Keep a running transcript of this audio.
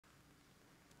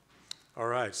All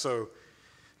right, so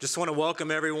just want to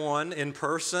welcome everyone in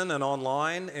person and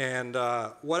online. And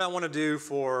what I want to do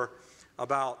for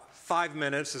about 5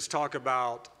 minutes is talk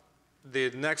about the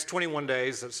next 21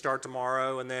 days that start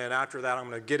tomorrow. And then after that, I'm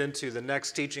going to get into the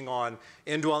next teaching on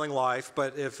Indwelling Life.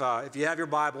 But if you have your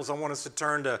Bibles, I want us to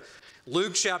turn to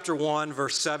Luke chapter 1,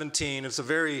 verse 17. It's a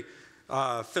very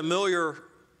familiar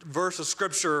verse of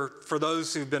Scripture for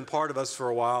those who've been part of us for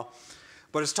a while.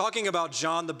 But it's talking about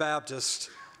John the Baptist.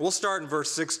 We'll start in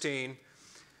verse 16.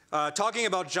 Talking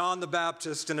about John the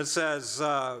Baptist, and it says,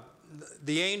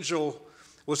 the angel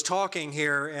was talking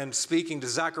here and speaking to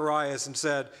Zacharias and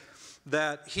said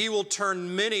that he will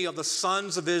turn many of the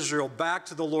sons of Israel back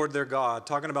to the Lord their God,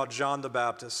 talking about John the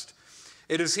Baptist.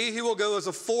 It is he who will go as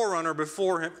a forerunner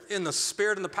before him in the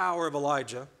spirit and the power of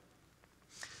Elijah,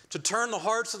 to turn the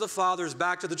hearts of the fathers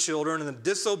back to the children and the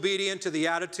disobedient to the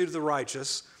attitude of the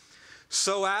righteous,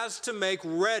 so as to make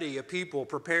ready a people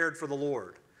prepared for the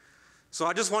Lord. So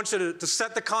I just want you to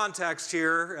set the context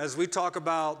here as we talk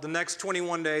about the next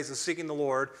 21 days of seeking the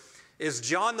Lord. Is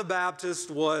John the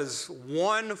Baptist was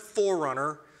one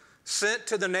forerunner sent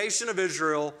to the nation of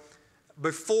Israel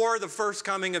before the first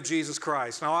coming of Jesus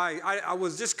Christ. Now I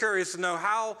was just curious to know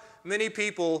how many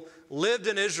people lived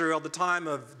in Israel at the time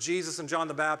of Jesus and John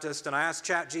the Baptist, and I asked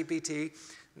ChatGPT.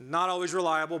 Not always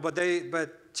reliable, but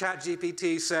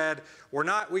ChatGPT said,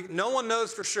 no one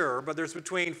knows for sure, but there's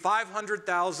between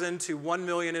 500,000 to 1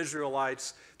 million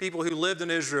Israelites, people who lived in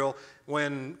Israel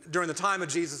during the time of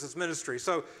Jesus' ministry.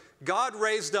 So God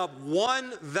raised up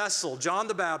one vessel, John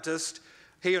the Baptist.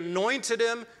 He anointed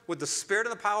him with the spirit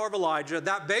and the power of Elijah.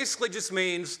 That basically just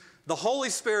means the Holy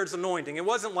Spirit's anointing. It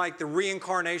wasn't like the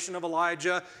reincarnation of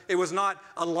Elijah. It was not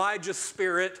Elijah's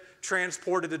spirit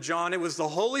transported to John. It was the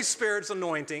Holy Spirit's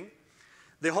anointing,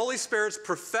 the Holy Spirit's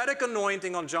prophetic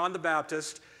anointing on John the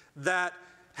Baptist that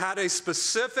had a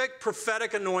specific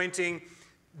prophetic anointing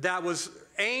that was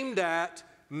aimed at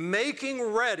making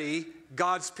ready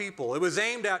God's people. It was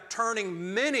aimed at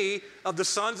turning many of the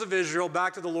sons of Israel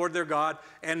back to the Lord their God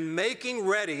and making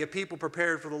ready a people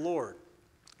prepared for the Lord.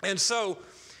 And so,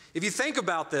 if you think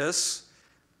about this,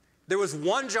 there was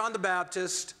one John the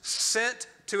Baptist sent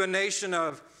to a nation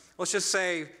of, let's just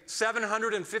say,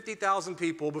 750,000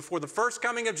 people before the first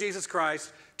coming of Jesus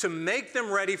Christ to make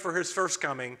them ready for his first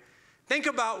coming. Think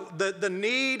about the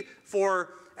need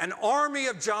for an army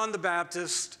of John the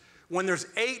Baptist when there's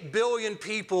 8 billion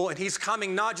people and he's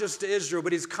coming not just to Israel,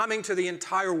 but he's coming to the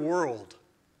entire world.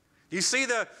 Do you see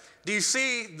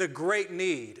the great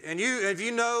need? And if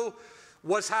you know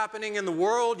what's happening in the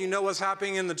world, you know what's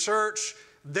happening in the church,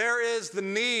 there is the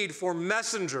need for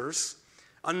messengers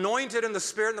anointed in the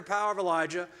spirit and the power of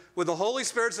Elijah with the Holy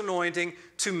Spirit's anointing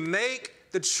to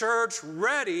make the church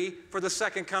ready for the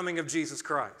second coming of Jesus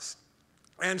Christ.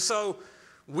 And so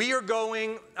we are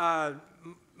going,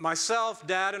 myself,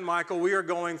 Dad, and Michael, we are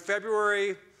going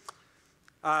February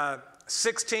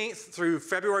 16th through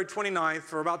February 29th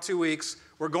for about 2 weeks.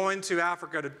 We're going to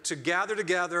Africa to gather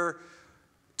together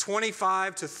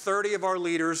 25 to 30 of our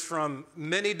leaders from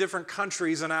many different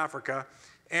countries in Africa.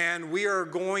 And we are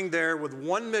going there with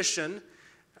one mission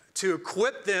to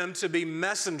equip them to be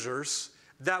messengers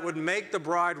that would make the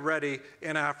bride ready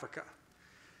in Africa.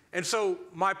 And so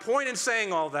my point in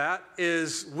saying all that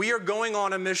is we are going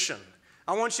on a mission.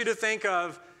 I want you to think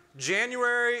of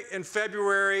January and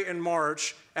February and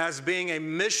March as being a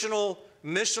missional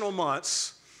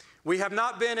months. We have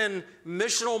not been in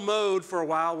missional mode for a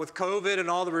while with COVID and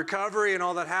all the recovery and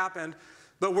all that happened,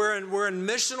 but we're in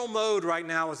missional mode right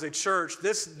now as a church.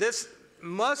 This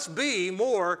must be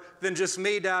more than just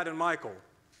me, Dad, and Michael.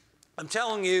 I'm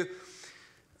telling you,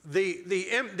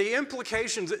 the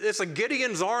implications, it's a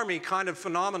Gideon's army kind of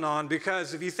phenomenon,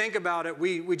 because if you think about it,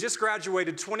 we just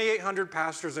graduated 2,800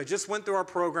 pastors. They just went through our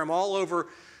program all over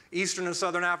Eastern and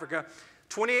Southern Africa.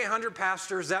 2,800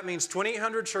 pastors, that means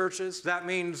 2,800 churches. That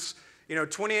means,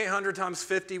 2,800 times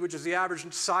 50, which is the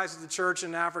average size of the church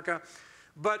in Africa.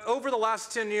 But over the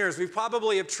last 10 years, we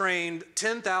probably have trained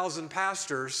 10,000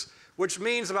 pastors, which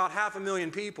means about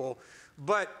 500,000 people.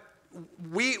 But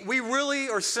we really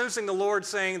are sensing the Lord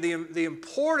saying the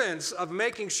importance of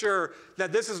making sure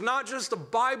that this is not just a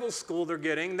Bible school they're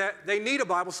getting, that they need a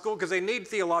Bible school because they need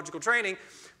theological training,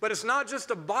 but it's not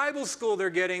just a Bible school they're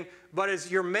getting, but it's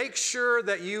make sure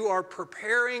that you are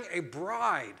preparing a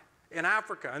bride in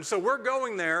Africa. And so we're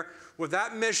going there with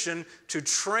that mission to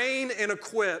train and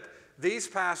equip these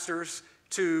pastors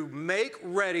to make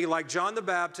ready, like John the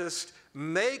Baptist,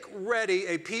 make ready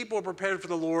a people prepared for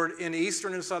the Lord in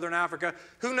Eastern and Southern Africa.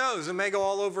 Who knows? It may go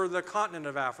all over the continent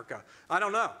of Africa. I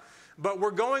don't know. But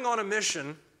we're going on a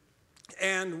mission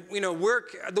And,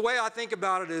 the way I think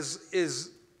about it is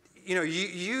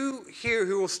you here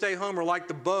who will stay home are like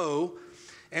the bow,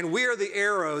 and we are the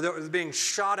arrow that was being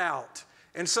shot out.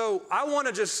 And so I want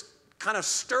to just kind of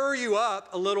stir you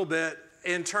up a little bit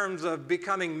in terms of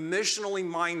becoming missionally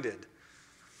minded.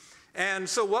 And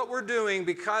so what we're doing,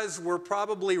 because we're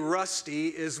probably rusty,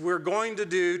 is we're going to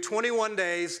do 21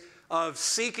 days of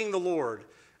seeking the Lord.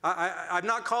 I'm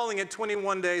not calling it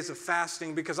 21 days of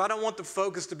fasting because I don't want the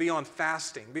focus to be on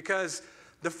fasting, because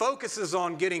the focus is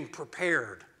on getting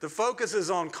prepared. The focus is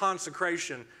on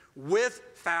consecration with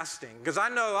fasting. Because I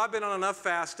know I've been on enough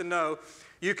fast to know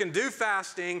you can do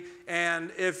fasting,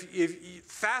 and if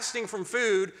fasting from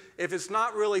food, if it's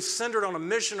not really centered on a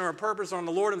mission or a purpose on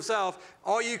the Lord himself,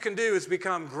 all you can do is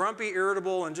become grumpy,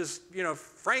 irritable, and just,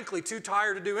 frankly, too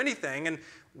tired to do anything. And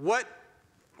what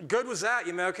good was that?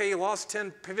 You lost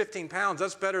 10, 15 pounds.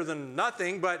 That's better than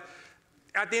nothing. But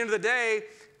at the end of the day,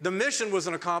 the mission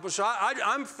wasn't accomplished.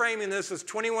 I'm framing this as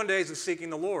 21 days of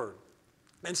seeking the Lord.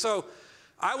 And so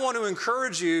I want to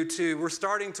encourage you we're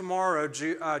starting tomorrow,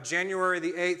 January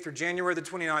the 8th through January the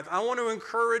 29th. I want to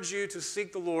encourage you to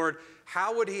seek the Lord.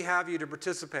 How would he have you to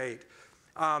participate?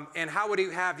 And how would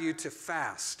he have you to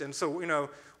fast? And so,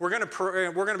 we're going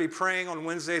to be praying on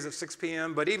Wednesdays at 6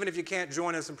 p.m., but even if you can't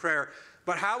join us in prayer,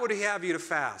 but how would he have you to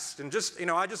fast? And just,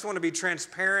 I just want to be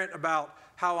transparent about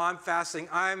how I'm fasting.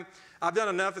 I've done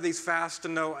enough of these fasts to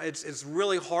know it's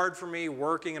really hard for me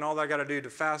working and all that I got to do to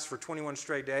fast for 21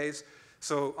 straight days.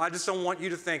 So I just don't want you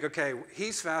to think, okay,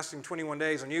 he's fasting 21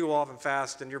 days and you go off and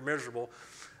fast and you're miserable.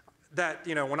 That,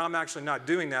 when I'm actually not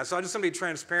doing that. So I just want to be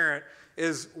transparent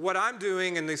is what I'm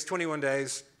doing in these 21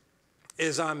 days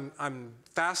is I'm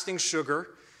fasting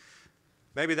sugar.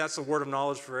 Maybe that's a word of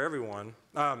knowledge for everyone.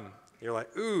 You're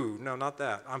like, ooh, no, not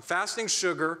that. I'm fasting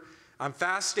sugar. I'm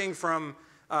fasting from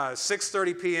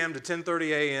 6:30 p.m. to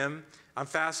 10:30 a.m. I'm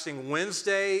fasting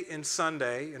Wednesday and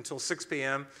Sunday until 6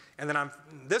 p.m. And then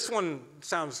this one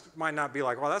might not be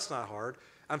like, well, that's not hard.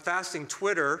 I'm fasting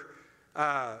Twitter.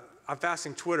 I'm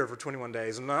fasting Twitter for 21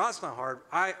 days. And no, that's not hard.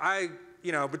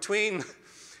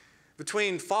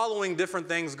 Between following different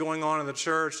things going on in the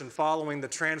church and following the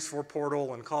transfer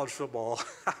portal and college football,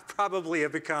 I probably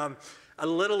have become a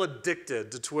little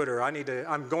addicted to Twitter.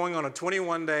 I'm going on a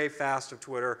 21-day fast of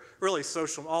Twitter, really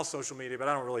all social media, but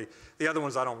the other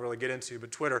ones I don't really get into,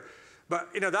 but Twitter. But,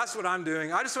 that's what I'm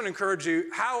doing. I just want to encourage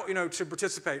you to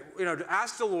participate, to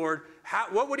ask the Lord,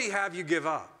 what would he have you give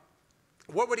up?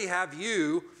 What would he have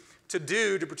you to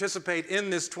do to participate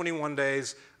in this 21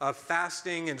 days of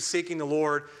fasting and seeking the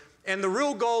Lord? And the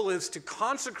real goal is to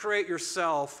consecrate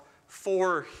yourself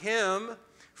for him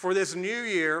for this new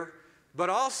year, but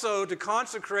also to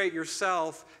consecrate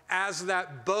yourself as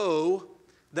that bow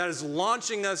that is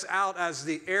launching us out as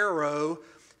the arrow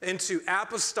into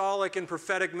apostolic and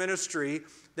prophetic ministry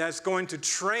that's going to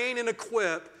train and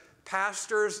equip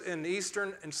pastors in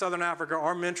Eastern and Southern Africa,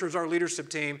 our mentors, our leadership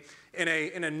team, in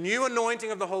a new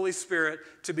anointing of the Holy Spirit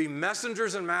to be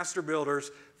messengers and master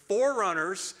builders,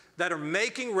 forerunners that are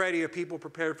making ready a people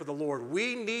prepared for the Lord.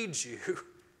 We need you.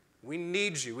 We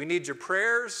need you. We need your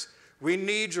prayers. We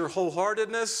need your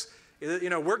wholeheartedness.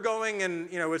 We're going and,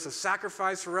 it's a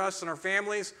sacrifice for us and our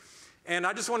families. And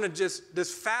I just want to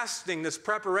this fasting, this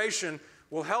preparation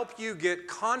will help you get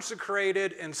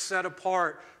consecrated and set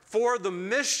apart for the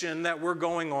mission that we're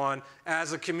going on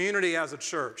as a community, as a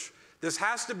church. This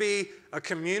has to be a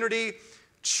community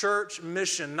church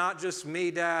mission, not just me,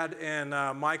 Dad, and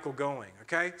Michael going,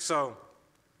 okay? So,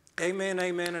 amen,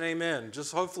 amen, and amen.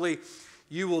 Just hopefully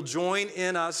you will join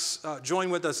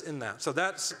with us in that. So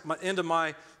that's the end of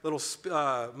my little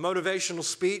motivational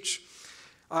speech.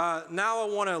 Now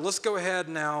let's go ahead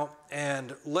now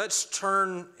and let's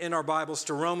turn in our Bibles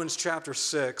to Romans chapter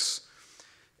 6.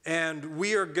 And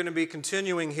we are going to be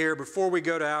continuing here before we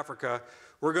go to Africa.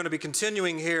 We're going to be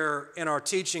continuing here in our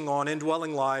teaching on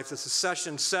Indwelling Life. This is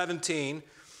session 17,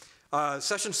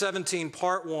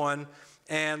 part 1.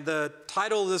 And the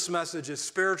title of this message is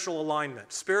Spiritual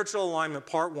Alignment. Spiritual Alignment,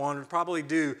 part 1. We'll probably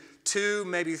do 2,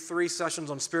 maybe 3 sessions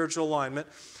on spiritual alignment.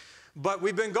 But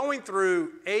we've been going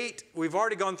through we've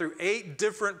already gone through 8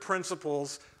 different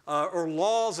principles or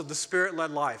laws of the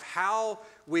Spirit-led life. How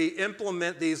we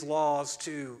implement these laws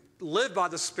to live by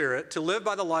the Spirit, to live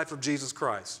by the life of Jesus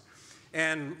Christ.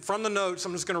 And from the notes,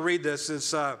 I'm just going to read this.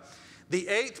 It's the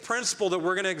 8th principle that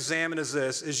we're going to examine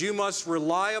is you must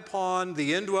rely upon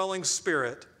the indwelling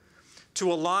Spirit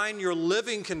to align your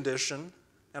living condition.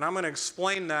 And I'm going to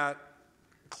explain that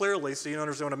clearly so you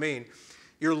understand what I mean.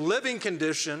 Your living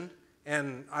condition,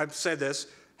 and I've said this,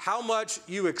 how much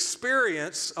you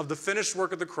experience of the finished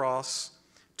work of the cross,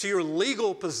 to your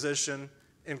legal position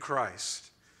in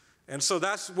Christ. And so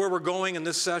that's where we're going in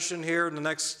this session here. The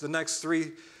next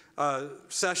three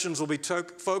sessions will be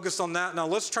focused on that. Now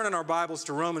let's turn in our Bibles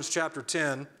to Romans chapter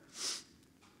 10.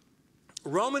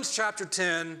 Romans chapter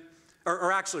 10,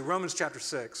 or actually Romans chapter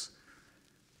 6.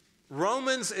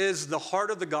 Romans is the heart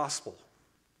of the gospel.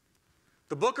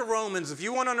 The book of Romans, if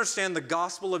you want to understand the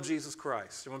gospel of Jesus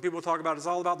Christ, and when people talk about it's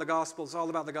all about the gospel, it's all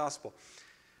about the gospel.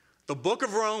 The book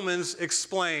of Romans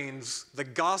explains the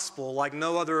gospel like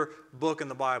no other book in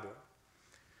the Bible.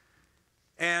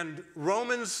 And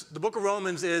the book of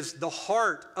Romans is the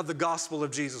heart of the gospel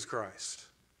of Jesus Christ.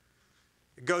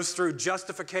 It goes through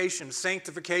justification,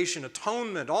 sanctification,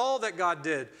 atonement, all that God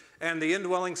did, and the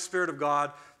indwelling Spirit of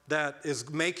God that is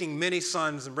making many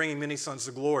sons and bringing many sons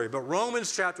to glory. But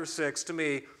Romans chapter 6, to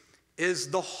me, is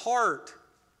the heart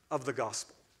of the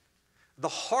gospel. The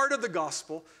heart of the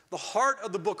gospel, the heart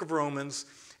of the book of Romans,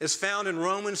 is found in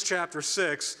Romans chapter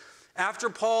 6. After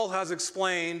Paul has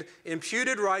explained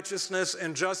imputed righteousness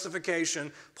and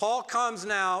justification, Paul comes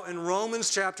now in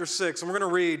Romans chapter 6, and we're going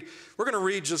to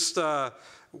read just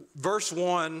verse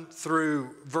 1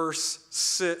 through verse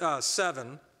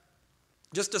 7.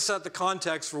 Just to set the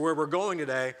context for where we're going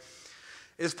today,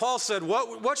 is Paul said,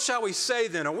 what shall we say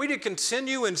then? Are we to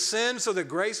continue in sin so that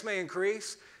grace may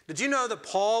increase? Did you know that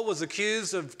Paul was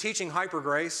accused of teaching hyper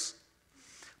grace?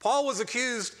 Paul was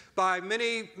accused by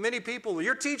many people.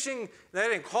 You're teaching, they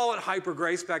didn't call it hyper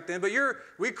grace back then, but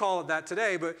we call it that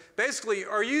today. But basically,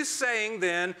 are you saying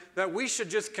then that we should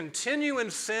just continue in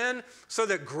sin so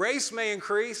that grace may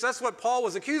increase? That's what Paul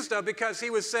was accused of, because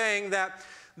he was saying that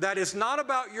it's not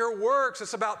about your works,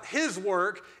 it's about his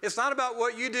work. It's not about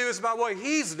what you do, it's about what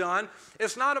he's done.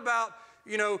 It's not about,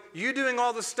 you doing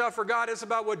all this stuff for God. It's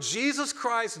about what Jesus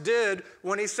Christ did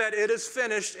when he said, it is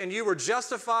finished, and you were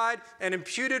justified, and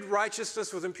imputed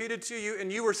righteousness was imputed to you,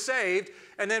 and you were saved.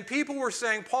 And then people were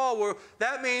saying, Paul, well,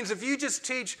 that means if you just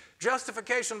teach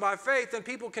justification by faith, then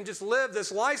people can just live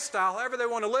this lifestyle however they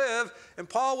want to live. And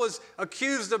Paul was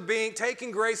accused of taking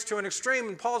grace to an extreme,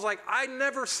 and Paul's like, I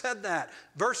never said that.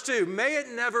 Verse 2, may it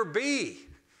never be.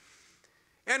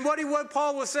 And what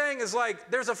Paul was saying is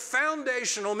like, there's a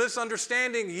foundational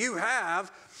misunderstanding you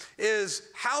have, is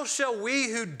how shall we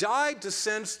who died to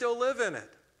sin still live in it?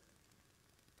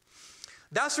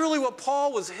 That's really what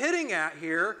Paul was hitting at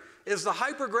here, is the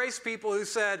hyper grace people who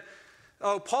said,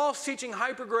 oh, Paul's teaching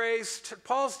hyper grace,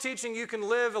 Paul's teaching you can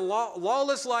live a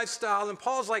lawless lifestyle, and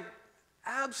Paul's like,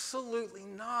 absolutely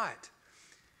not.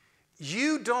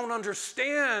 You don't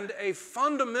understand a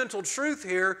fundamental truth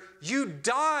here. You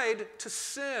died to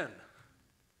sin.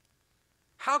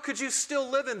 How could you still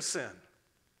live in sin?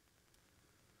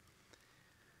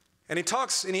 And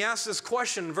he asks this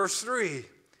question in verse 3.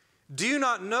 Do you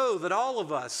not know that all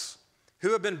of us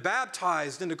who have been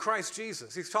baptized into Christ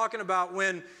Jesus, he's talking about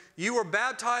when you were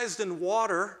baptized in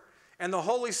water and the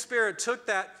Holy Spirit took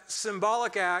that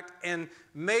symbolic act and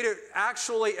made it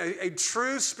actually a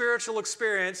true spiritual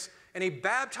experience, and he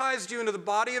baptized you into the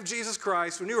body of Jesus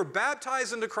Christ. When you were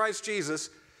baptized into Christ Jesus,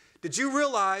 did you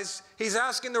realize, he's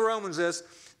asking the Romans this,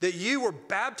 that you were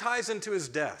baptized into his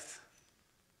death?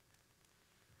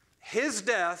 His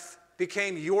death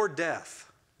became your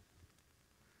death.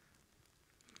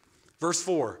 Verse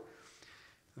 4,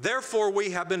 therefore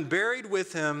we have been buried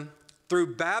with him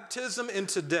through baptism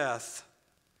into death.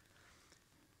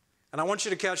 And I want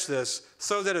you to catch this,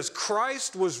 so that as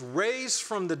Christ was raised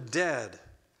from the dead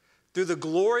through the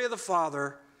glory of the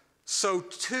Father, so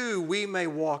too we may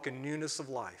walk in newness of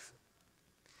life.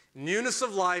 Newness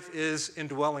of life is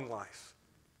indwelling life.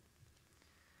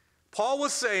 Paul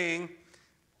was saying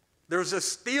there's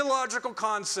this theological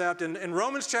concept, and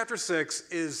Romans chapter 6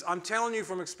 is, I'm telling you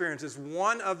from experience, is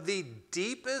one of the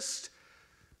deepest,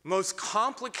 most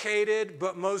complicated,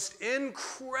 but most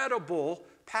incredible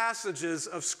passages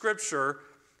of Scripture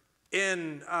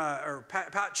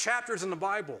chapters in the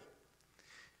Bible.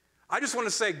 I just want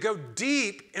to say, go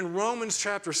deep in Romans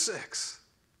chapter 6.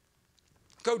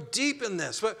 Go deep in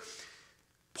this. But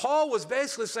Paul was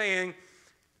basically saying,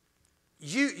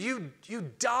 you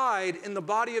died in the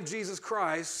body of Jesus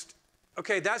Christ.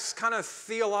 Okay, that's kind of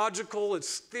theological,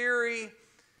 it's theory.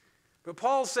 But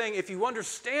Paul's saying, if you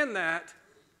understand that,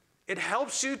 it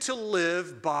helps you to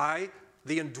live by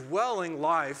the indwelling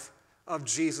life of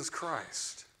Jesus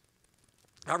Christ.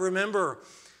 I remember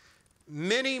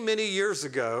many, many years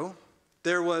ago,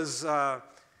 there was a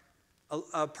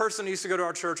person who used to go to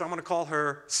our church. I'm going to call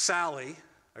her Sally,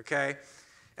 okay?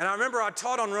 And I remember I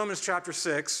taught on Romans chapter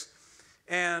 6,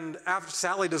 and after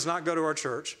Sally does not go to our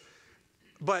church,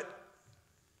 but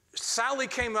Sally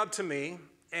came up to me,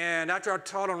 and after I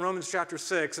taught on Romans chapter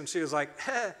 6, and she was like,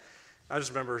 I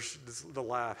just remember the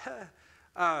laugh.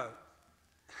 I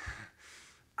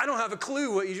don't have a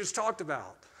clue what you just talked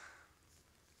about.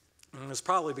 And it's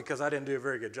probably because I didn't do a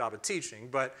very good job of teaching,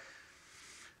 but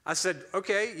I said,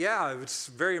 okay, yeah, it's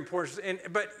very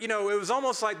important. But, you know, it was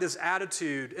almost like this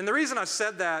attitude. And the reason I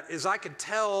said that is I could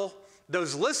tell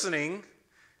those listening,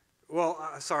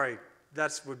 sorry,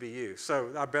 that would be you.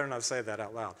 So I better not say that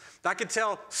out loud. I could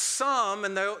tell some,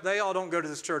 and they all don't go to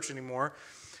this church anymore,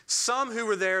 some who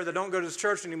were there that don't go to this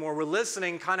church anymore were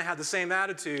listening, kind of had the same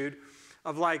attitude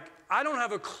of like, I don't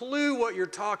have a clue what you're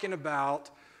talking about,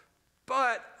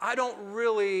 but I don't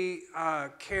really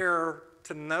care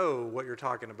to know what you're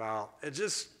talking about. It's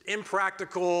just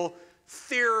impractical,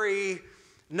 theory,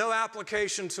 no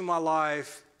application to my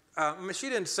life. She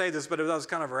didn't say this, but that was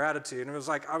kind of her attitude. And it was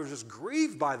like, I was just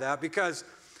grieved by that because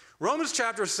Romans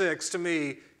chapter 6 to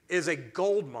me is a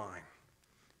gold mine.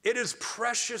 It is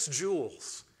precious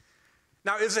jewels.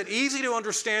 Now, is it easy to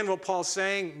understand what Paul's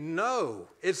saying? No,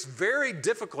 it's very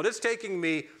difficult. It's taking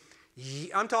me,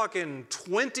 I'm talking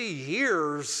 20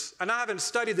 years, and I haven't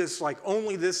studied this like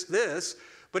only this,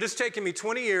 but it's taken me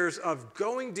 20 years of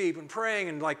going deep and praying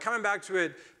and like coming back to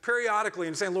it periodically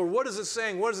and saying, Lord, what is this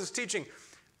saying? What is this teaching?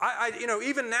 You know,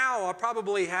 even now, I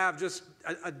probably have just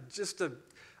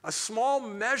a small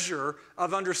measure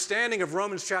of understanding of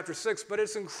Romans chapter 6, but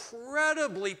it's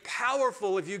incredibly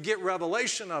powerful if you get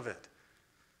revelation of it.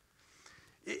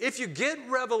 If you get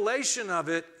revelation of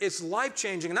it, it's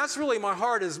life-changing. And that's really my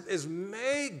heart is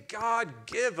may God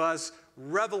give us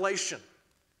revelation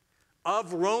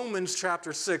of Romans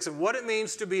chapter 6 and what it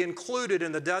means to be included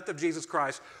in the death of Jesus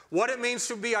Christ, what it means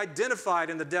to be identified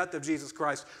in the death of Jesus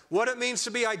Christ, what it means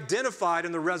to be identified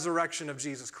in the resurrection of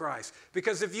Jesus Christ.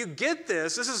 Because if you get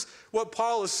this is what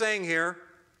Paul is saying here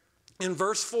in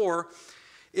verse 4.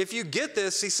 If you get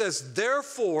this, he says,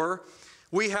 therefore,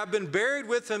 we have been buried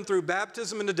with him through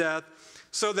baptism into death,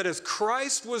 so that as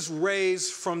Christ was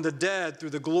raised from the dead through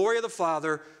the glory of the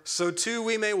Father, so too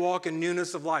we may walk in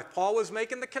newness of life. Paul was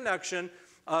making the connection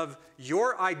of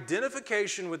your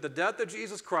identification with the death of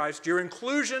Jesus Christ, your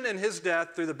inclusion in his death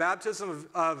through the baptism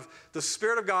of the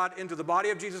Spirit of God into the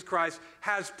body of Jesus Christ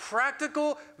has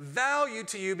practical value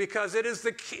to you because it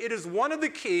is one of the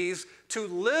keys to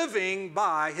living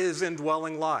by his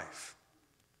indwelling life.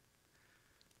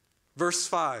 Verse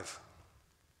 5,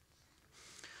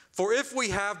 for if we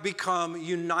have become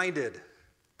united,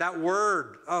 that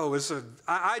word,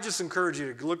 I just encourage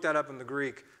you to look that up in the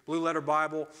Greek, Blue Letter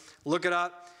Bible, look it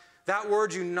up. That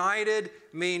word united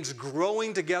means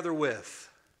growing together with.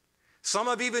 Some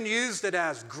have even used it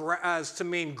as to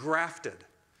mean grafted.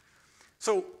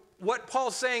 So what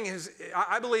Paul's saying is,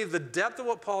 I believe the depth of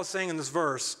what Paul is saying in this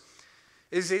verse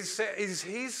is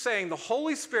he's saying the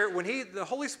Holy Spirit, the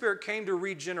Holy Spirit came to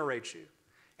regenerate you,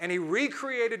 and he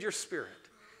recreated your spirit,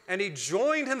 and he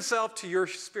joined himself to your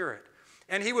spirit.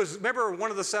 And remember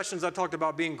one of the sessions I talked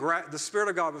about the Spirit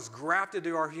of God was grafted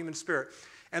to our human spirit.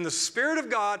 And the Spirit of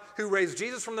God who raised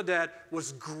Jesus from the dead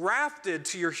was grafted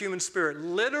to your human spirit.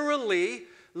 Literally,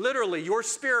 your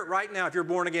spirit right now, if you're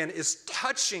born again, is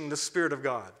touching the Spirit of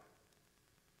God.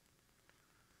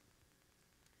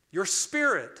 Your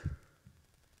spirit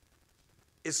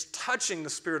is touching the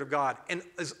Spirit of God and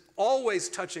is always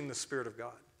touching the Spirit of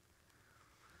God.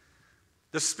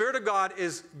 The Spirit of God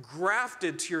is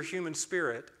grafted to your human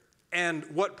spirit. And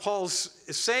what Paul is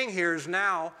saying here is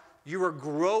now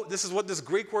this is what this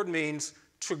Greek word means,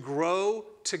 to grow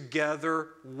together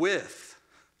with.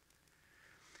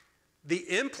 The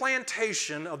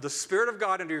implantation of the Spirit of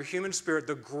God into your human spirit,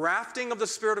 the grafting of the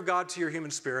Spirit of God to your human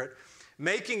spirit,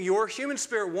 making your human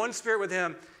spirit one spirit with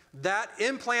him, that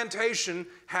implantation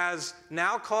has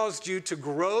now caused you to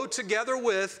grow together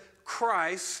with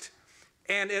Christ,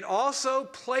 and it also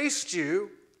placed you,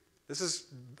 this is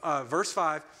verse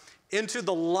 5, into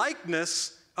the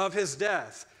likeness of his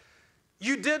death.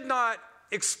 You did not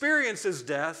experience his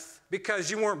death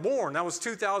because you weren't born. That was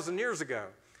 2,000 years ago.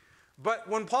 But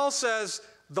when Paul says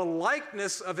the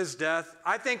likeness of his death,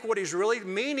 I think what he's really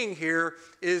meaning here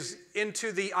is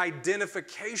into the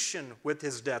identification with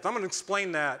his death. I'm going to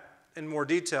explain that in more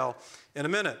detail in a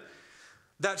minute.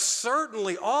 That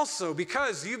certainly also,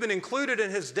 because you've been included in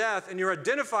his death and you're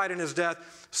identified in his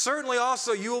death, certainly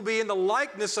also you will be in the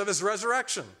likeness of his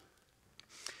resurrection.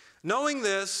 Knowing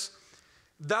this,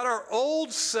 that our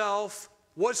old self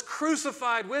was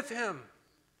crucified with him.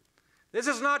 This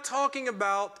is not talking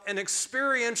about an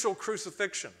experiential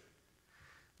crucifixion.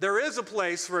 There is a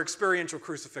place for experiential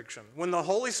crucifixion. When the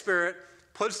Holy Spirit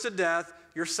puts to death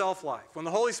your self-life. When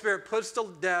the Holy Spirit puts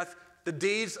to death the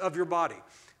deeds of your body.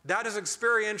 That is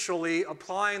experientially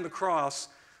applying the cross.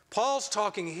 Paul's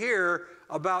talking here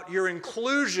about your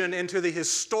inclusion into the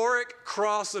historic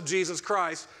cross of Jesus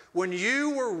Christ when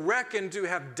you were reckoned to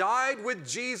have died with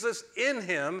Jesus in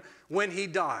him when he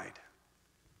died.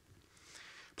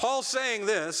 Paul's saying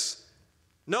this,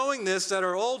 knowing this, that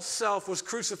our old self was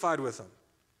crucified with him,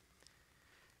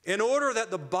 in order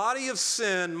that the body of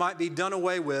sin might be done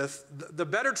away with. The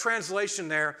better translation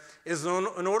there is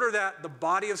in order that the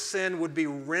body of sin would be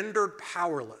rendered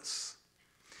powerless.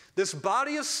 This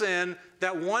body of sin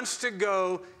that wants to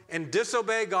go and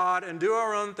disobey God and do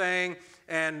our own thing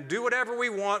and do whatever we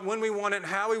want, when we want it, and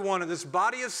how we want it. This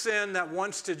body of sin that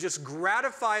wants to just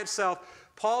gratify itself.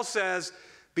 Paul says,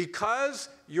 because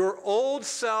your old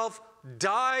self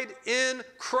died in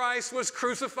Christ, was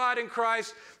crucified in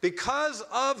Christ, because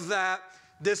of that,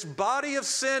 this body of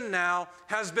sin now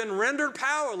has been rendered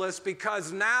powerless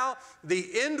because now the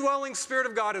indwelling Spirit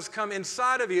of God has come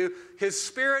inside of you. His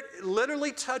Spirit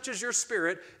literally touches your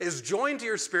spirit, is joined to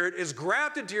your spirit, is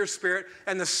grafted to your spirit,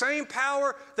 and the same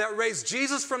power that raised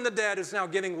Jesus from the dead is now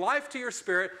giving life to your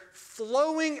spirit,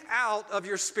 flowing out of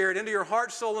your spirit into your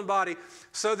heart, soul, and body,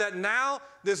 so that now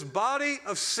this body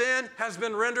of sin has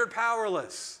been rendered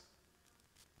powerless.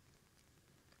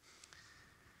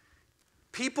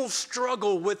 People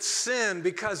struggle with sin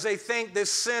because they think this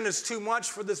sin is too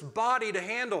much for this body to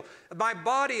handle. My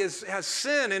body has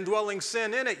sin, indwelling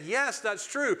sin in it. Yes, that's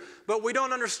true. But we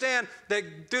don't understand that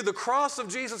through the cross of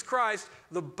Jesus Christ,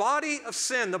 the body of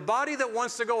sin, the body that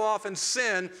wants to go off and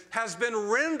sin, has been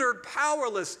rendered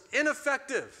powerless,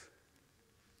 ineffective,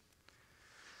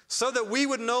 so that we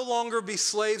would no longer be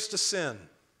slaves to sin.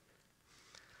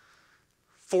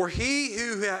 For he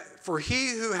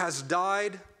who has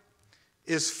died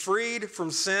is freed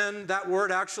from sin. That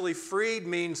word actually freed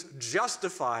means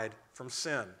justified from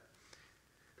sin.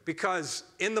 Because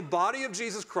in the body of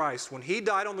Jesus Christ, when he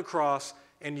died on the cross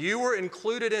and you were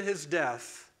included in his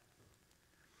death,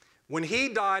 when he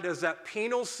died as that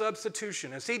penal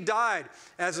substitution, as he died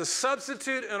as a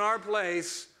substitute in our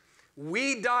place,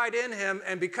 we died in him,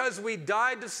 and because we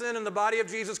died to sin in the body of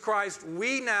Jesus Christ,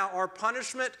 we now, our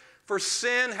punishment for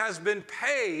sin has been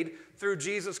paid through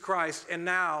Jesus Christ, and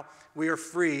now we are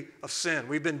free of sin.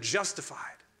 We've been justified.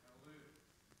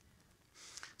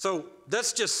 So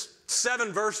that's just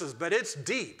 7 verses, but it's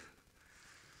deep.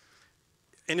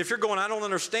 And if you're going, I don't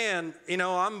understand, I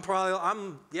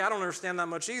don't understand that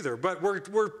much either. But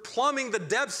we're plumbing the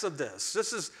depths of this.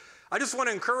 I just want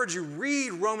to encourage you,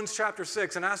 read Romans chapter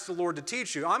 6 and ask the Lord to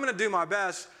teach you. I'm going to do my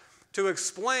best to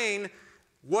explain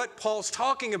what Paul's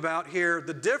talking about here,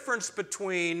 the difference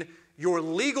between your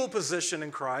legal position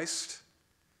in Christ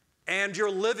and your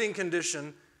living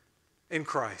condition in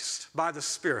Christ by the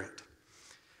Spirit.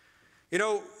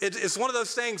 It's one of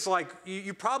those things like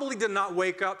you probably did not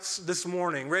wake up this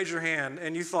morning, raise your hand,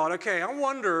 and you thought, okay, I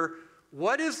wonder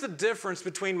what is the difference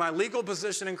between my legal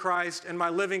position in Christ and my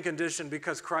living condition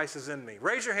because Christ is in me?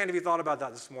 Raise your hand if you thought about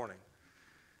that this morning.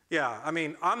 Yeah,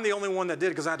 I'm the only one that did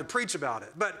because I had to preach about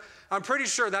it. But I'm pretty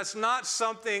sure that's not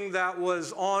something that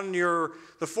was on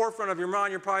the forefront of your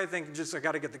mind. You're probably thinking, I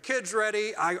got to get the kids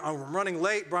ready. I'm running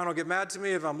late. Brian will get mad to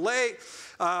me if I'm late.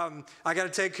 I got to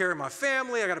take care of my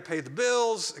family. I got to pay the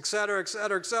bills, et cetera, et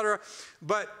cetera, et cetera.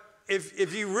 But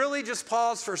if you really just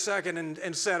paused for a second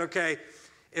and said, okay,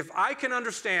 if I can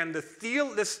understand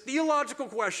this theological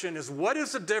question is, what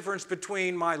is the difference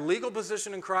between my legal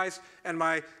position in Christ and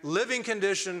my living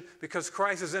condition because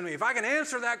Christ is in me? If I can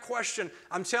answer that question,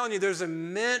 I'm telling you there's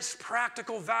immense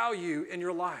practical value in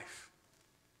your life.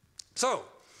 So,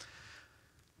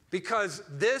 because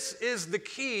this is the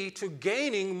key to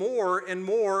gaining more and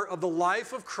more of the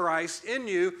life of Christ in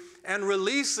you and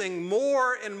releasing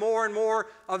more and more and more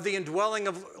of the indwelling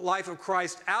of life of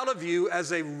Christ out of you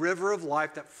as a river of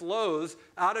life that flows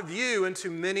out of you into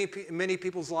many, many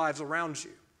people's lives around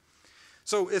you.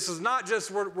 So this is not just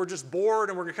we're just bored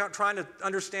and we're trying to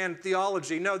understand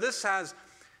theology. No, this has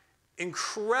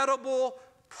incredible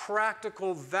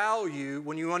practical value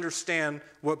when you understand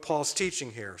what Paul's teaching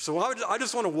here. So I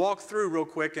just want to walk through real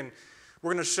quick, and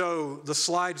we're going to show the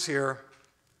slides here,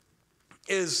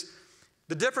 is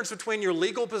the difference between your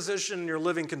legal position and your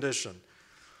living condition.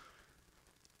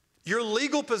 Your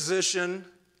legal position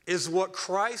is what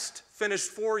Christ finished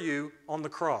for you on the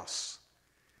cross.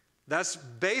 That's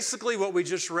basically what we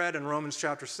just read in Romans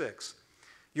chapter 6.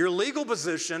 Your legal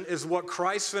position is what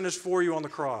Christ finished for you on the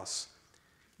cross.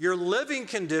 Your living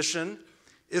condition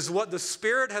is what the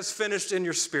Spirit has finished in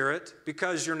your spirit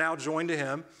because you're now joined to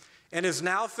Him and is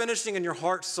now finishing in your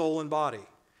heart, soul, and body.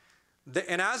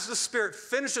 And as the Spirit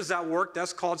finishes that work,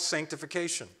 that's called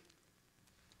sanctification.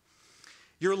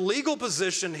 Your legal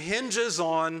position hinges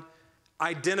on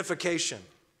identification.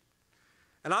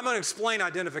 And I'm going to explain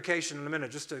identification in a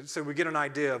minute so we get an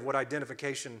idea of what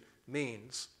identification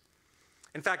means.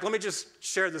 In fact, let me just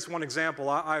share this one example.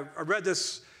 I read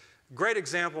this great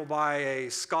example by a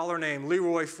scholar named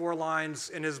Leroy Forlines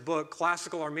in his book,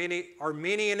 Classical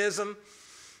Armenianism.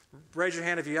 Raise your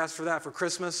hand if you asked for that for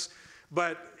Christmas.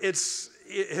 But it's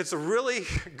a really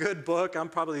good book. I'm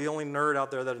probably the only nerd out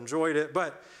there that enjoyed it.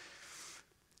 But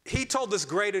he told this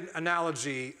great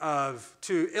analogy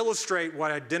to illustrate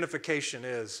what identification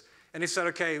is. And he said,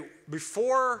 okay,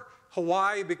 before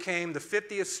Hawaii became the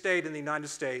 50th state in the United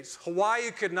States,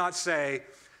 Hawaii could not say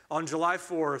on July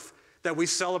 4th that we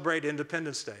celebrate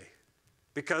Independence Day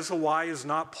because Hawaii is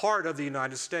not part of the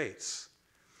United States.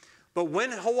 But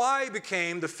when Hawaii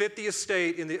became the 50th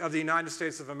state of the United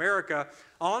States of America,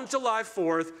 on July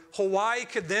 4th, Hawaii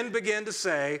could then begin to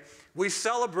say, we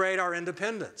celebrate our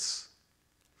independence.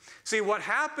 See, what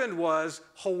happened was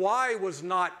Hawaii was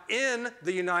not in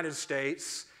the United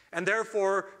States and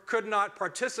therefore could not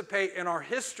participate in our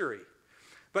history.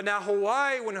 But now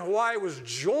when Hawaii was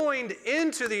joined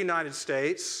into the United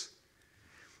States,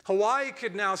 Hawaii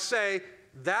could now say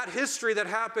that history that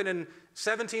happened in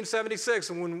 1776,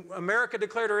 and when America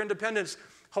declared her independence,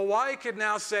 Hawaii could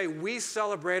now say, we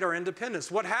celebrate our independence.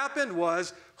 What happened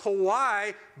was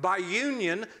Hawaii by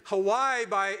union, Hawaii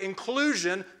by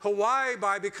inclusion, Hawaii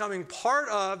by becoming part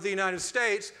of the United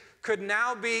States could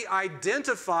now be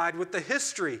identified with the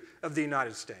history of the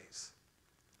United States.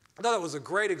 I thought that was a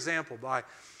great example by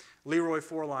Leroy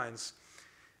Forlines.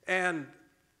 And,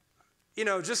 you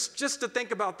know, just to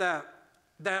think about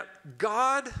that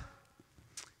God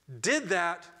did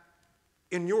that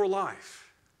in your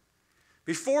life.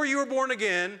 Before you were born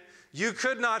again, you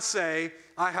could not say,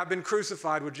 I have been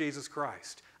crucified with Jesus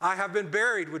Christ. I have been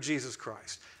buried with Jesus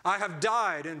Christ. I have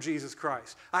died in Jesus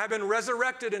Christ. I have been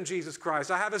resurrected in Jesus Christ.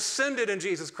 I have ascended in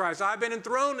Jesus Christ. I have been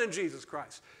enthroned in Jesus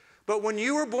Christ. But when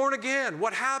you were born again,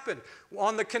 what happened?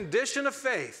 On the condition of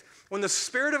faith, when the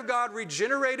Spirit of God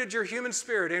regenerated your human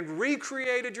spirit and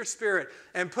recreated your spirit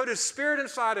and put His Spirit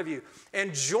inside of you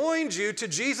and joined you to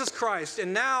Jesus Christ,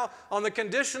 and now on the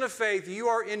condition of faith, you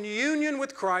are in union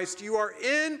with Christ, you are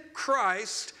in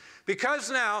Christ,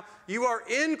 because now you are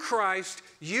in Christ,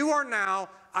 you are now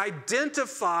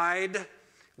identified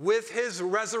with His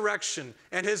resurrection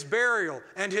and His burial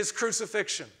and His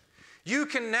crucifixion. You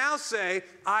can now say,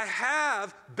 I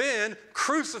have been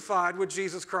crucified with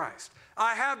Jesus Christ.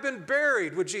 I have been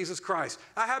buried with Jesus Christ.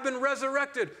 I have been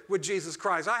resurrected with Jesus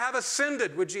Christ. I have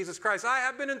ascended with Jesus Christ. I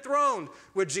have been enthroned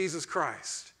with Jesus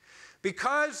Christ.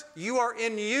 Because you are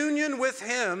in union with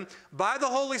Him by the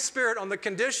Holy Spirit on the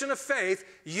condition of faith,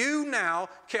 you now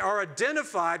are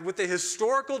identified with the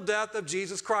historical death of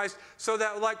Jesus Christ, so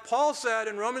that, like Paul said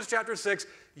in Romans chapter 6,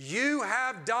 you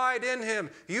have died in Him.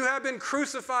 You have been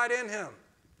crucified in Him.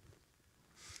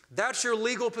 That's your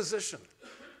legal position.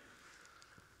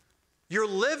 Your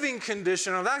living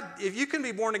condition, if you can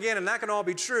be born again, and that can all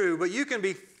be true, but you can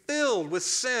be filled with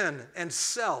sin and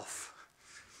self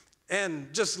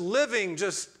and just living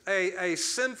just a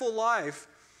sinful life,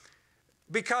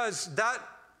 because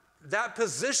that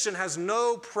position has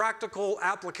no practical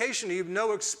application to you,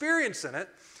 no experience in it.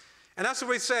 And that's what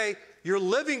we say, your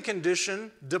living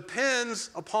condition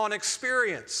depends upon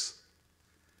experience.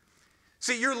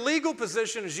 See, your legal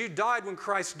position is you died when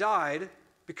Christ died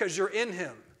because you're in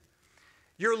Him.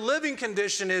 Your living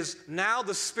condition is now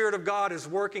the Spirit of God is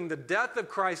working the death of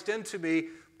Christ into me,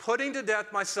 putting to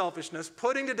death my selfishness,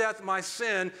 putting to death my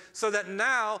sin, so that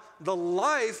now the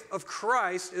life of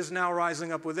Christ is now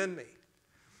rising up within me.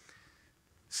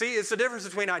 See, it's the difference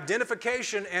between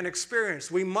identification and experience.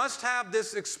 We must have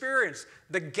this experience.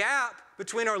 The gap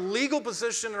between our legal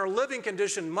position and our living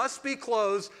condition must be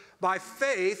closed by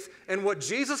faith in what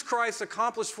Jesus Christ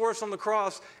accomplished for us on the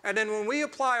cross. And then when we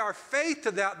apply our faith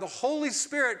to that, the Holy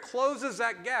Spirit closes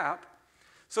that gap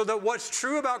so that what's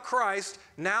true about Christ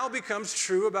now becomes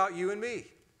true about you and me.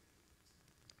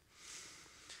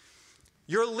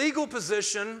 Your legal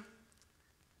position,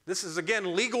 this is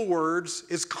again legal words,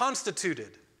 is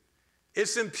constituted.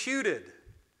 It's imputed.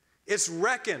 It's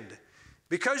reckoned.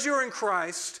 Because you're in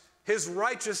Christ, His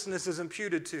righteousness is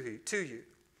imputed to you.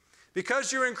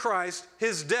 Because you're in Christ,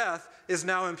 His death is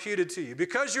now imputed to you.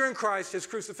 Because you're in Christ, His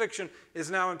crucifixion is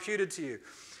now imputed to you.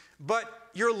 But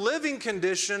your living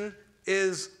condition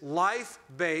is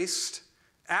life-based,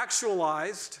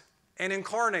 actualized, and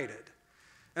incarnated.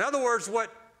 In other words,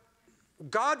 what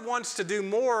God wants to do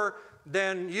more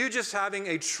than you just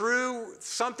having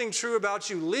something true about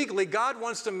you legally, God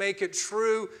wants to make it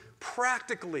true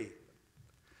practically.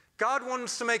 God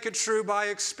wants to make it true by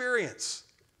experience.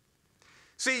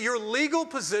 See, your legal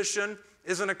position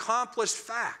is an accomplished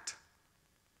fact.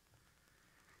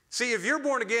 See, if you're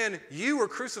born again, you were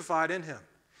crucified in him.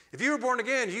 If you were born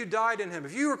again, you died in him.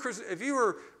 If you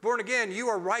were born again, you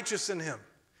are righteous in him.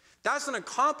 That's an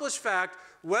accomplished fact,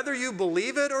 whether you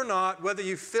believe it or not, whether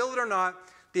you feel it or not.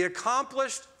 The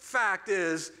accomplished fact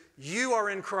is you are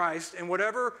in Christ, and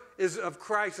whatever is of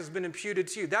Christ has been imputed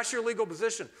to you. That's your legal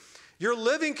position. Your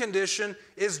living condition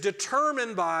is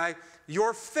determined by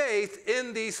your faith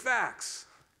in these facts.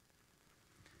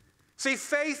 See,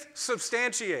 faith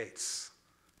substantiates.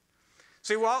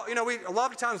 See, well, a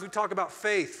lot of times we talk about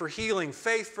faith for healing,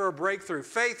 faith for a breakthrough,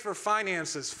 faith for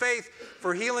finances, faith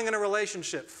for healing in a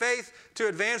relationship, faith to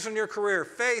advance in your career,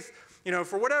 faith,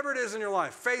 for whatever it is in your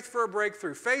life, faith for a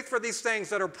breakthrough, faith for these things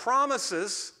that are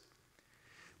promises,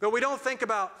 but we don't think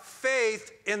about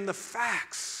faith in the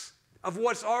facts of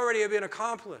what's already been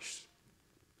accomplished.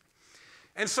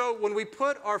 And so when we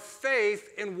put our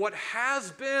faith in what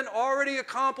has been already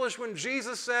accomplished when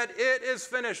Jesus said, "It is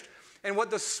finished," and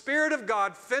what the Spirit of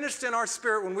God finished in our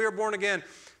spirit when we were born again,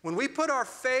 when we put our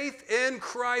faith in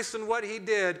Christ and what he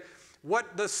did,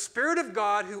 what the Spirit of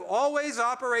God, who always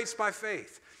operates by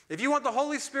faith, if you want the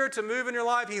Holy Spirit to move in your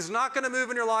life, he's not going to move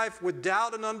in your life with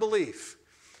doubt and unbelief.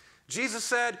 Jesus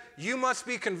said, you must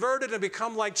be converted and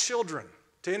become like children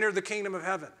to enter the kingdom of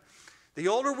heaven. The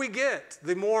older we get,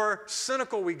 the more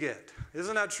cynical we get.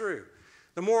 Isn't that true?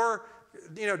 The more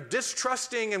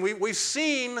distrusting, and we've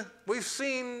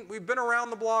been around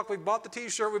the block, we've bought the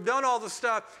t-shirt, we've done all the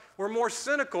stuff, we're more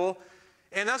cynical,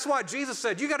 and that's why Jesus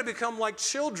said, you got to become like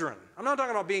children. I'm not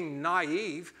talking about being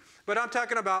naive, but I'm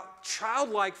talking about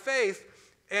childlike faith,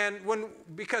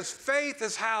 because faith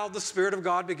is how the Spirit of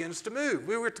God begins to move.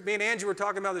 Me and Angie were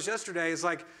talking about this yesterday. It's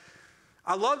like,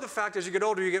 I love the fact as you get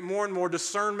older, you get more and more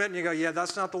discernment, and you go, yeah,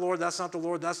 that's not the Lord, that's not the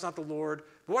Lord, that's not the Lord.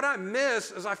 But what I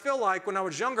miss is I feel like when I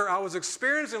was younger, I was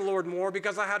experiencing the Lord more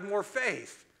because I had more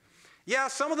faith. Yeah,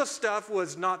 some of the stuff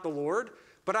was not the Lord,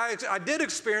 but I did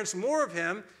experience more of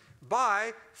him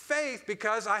by faith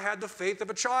because I had the faith of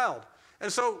a child.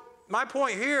 And so my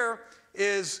point here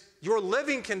is your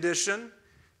living condition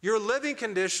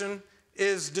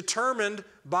is determined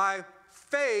by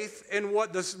faith in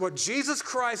what Jesus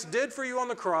Christ did for you on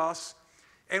the cross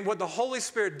and what the Holy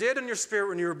Spirit did in your spirit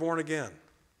when you were born again.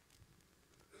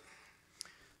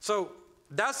 So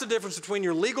that's the difference between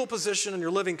your legal position and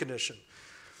your living condition.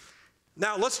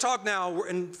 Now let's talk now,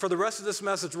 and for the rest of this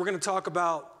message, we're going to talk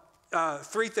about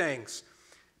three things.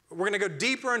 We're going to go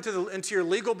deeper into your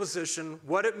legal position,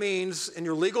 what it means in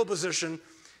your legal position,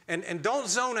 and don't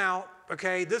zone out,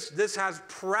 okay? This has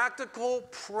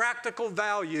practical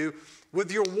value with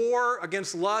your war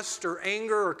against lust or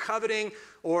anger or coveting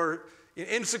or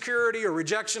insecurity or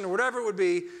rejection or whatever it would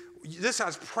be. This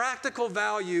has practical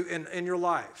value in your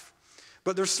life.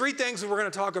 But there's three things that we're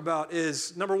going to talk about.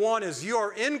 Number one is you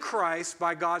are in Christ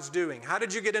by God's doing. How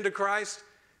did you get into Christ?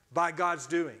 By God's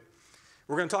doing.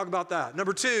 We're going to talk about that.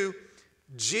 Number two,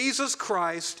 Jesus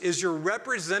Christ is your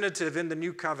representative in the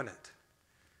new covenant.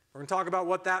 We're going to talk about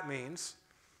what that means.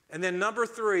 And then number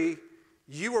three,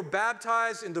 you were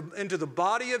baptized into the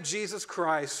body of Jesus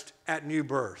Christ at new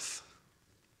birth.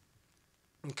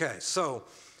 Okay, so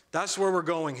that's where we're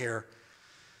going here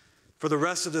for the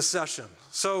rest of this session.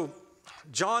 So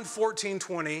John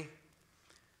 14:20,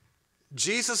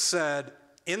 Jesus said,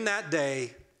 in that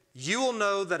day, you will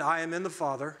know that I am in the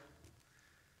Father.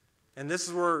 And this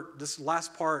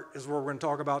last part is where we're going to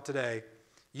talk about today.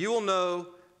 You will know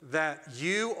that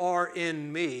you are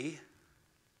in me.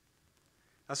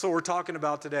 That's what we're talking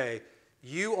about today.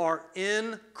 You are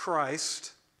in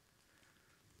Christ,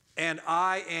 and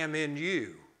I am in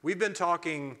you. We've been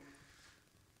talking,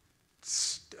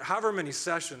 however many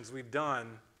sessions we've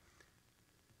done,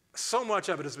 so much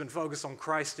of it has been focused on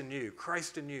Christ in you,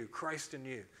 Christ in you, Christ in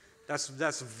you.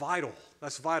 That's vital.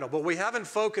 That's vital. But we haven't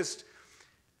focused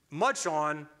much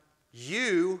on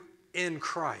you in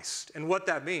Christ and what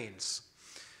that means.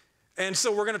 And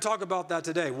so we're going to talk about that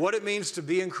today, what it means to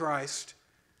be in Christ,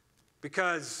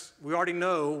 because we already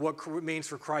know what it means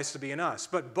for Christ to be in us.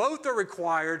 But both are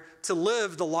required to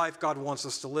live the life God wants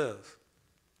us to live.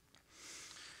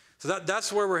 So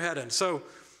that's where we're heading. So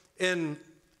in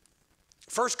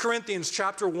 1 Corinthians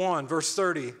chapter 1, verse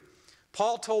 30,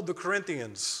 Paul told the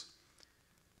Corinthians,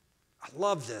 I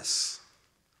love this,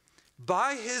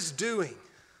 by his doing,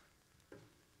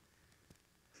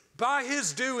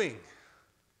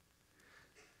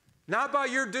 not by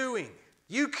your doing.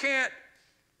 You can't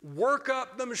work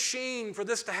up the machine for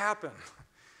this to happen.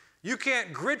 You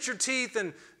can't grit your teeth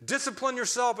and discipline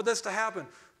yourself for this to happen.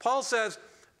 Paul says,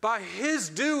 by his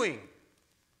doing,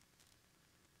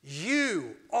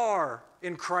 you are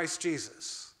in Christ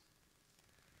Jesus.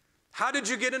 How did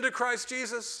you get into Christ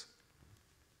Jesus?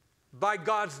 By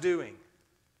God's doing.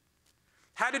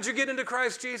 How did you get into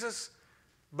Christ Jesus?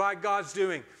 By God's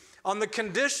doing. On the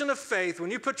condition of faith,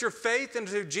 when you put your faith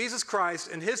into Jesus Christ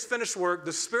and his finished work,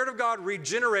 the Spirit of God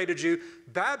regenerated you,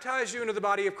 baptized you into the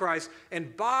body of Christ,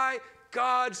 and by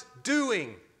God's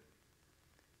doing,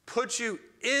 put you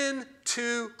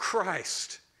into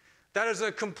Christ. That is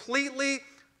a completely,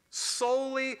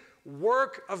 solely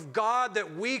work of God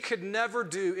that we could never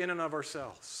do in and of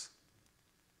ourselves.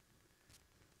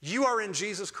 You are in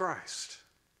Jesus Christ.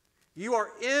 You are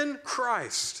in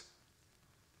Christ.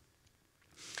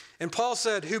 And Paul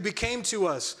said, who became to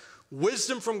us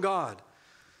wisdom from God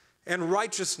and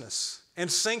righteousness and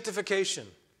sanctification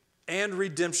and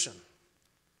redemption.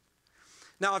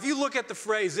 Now, if you look at the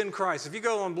phrase in Christ, if you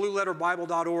go on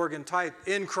blueletterbible.org and type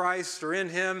in Christ or in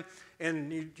him,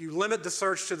 and you limit the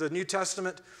search to the New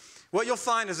Testament, what you'll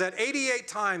find is that 88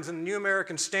 times in the New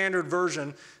American Standard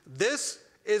Version, this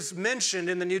is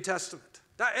mentioned in the New Testament.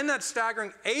 Isn't that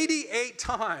staggering? 88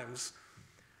 times,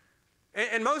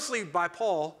 and mostly by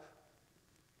Paul.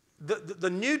 The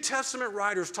New Testament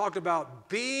writers talked about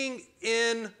being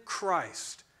in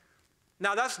Christ.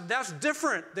 Now, that's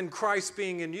different than Christ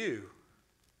being in you.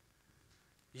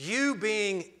 You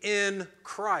being in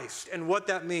Christ and what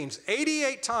that means.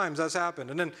 88 times that's happened.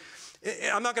 And then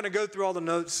I'm not going to go through all the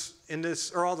notes in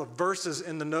this, or all the verses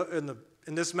in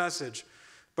this message,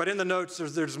 but in the notes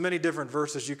there's many different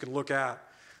verses you can look at.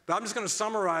 But I'm just going to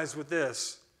summarize with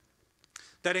this,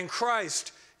 that in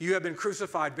Christ you have been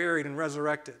crucified, buried, and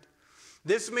resurrected.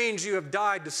 This means you have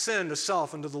died to sin, to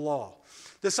self, and to the law.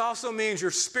 This also means your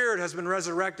spirit has been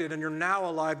resurrected and you're now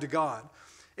alive to God.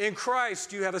 In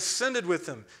Christ, you have ascended with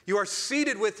him. You are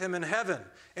seated with him in heaven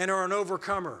and are an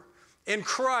overcomer. In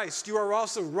Christ, you are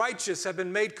also righteous, have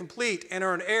been made complete, and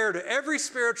are an heir to every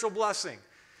spiritual blessing.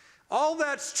 All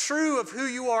that's true of who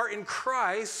you are in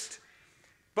Christ,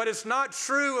 but it's not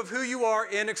true of who you are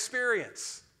in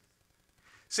experience.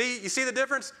 See, you see the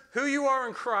difference? Who you are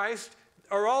in Christ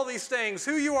are all these things.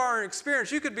 Who you are in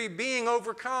experience, you could be being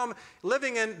overcome,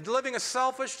 living a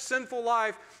selfish, sinful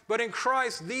life, but in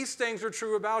Christ, these things are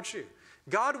true about you.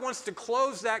 God wants to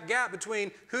close that gap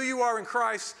between who you are in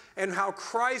Christ and who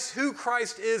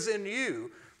Christ is in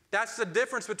you. That's the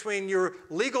difference between your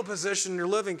legal position and your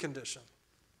living condition.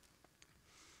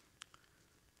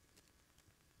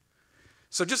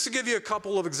 So just to give you a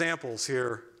couple of examples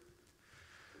here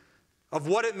of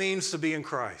what it means to be in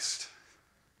Christ.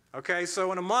 Okay,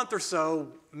 so in a month or so,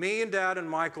 me and Dad and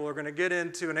Michael are going to get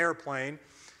into an airplane.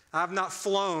 I've not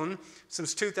flown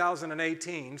since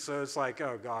 2018, so it's like,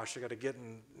 oh gosh, I got to get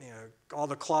in, all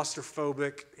the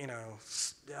claustrophobic,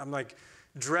 I'm like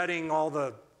dreading all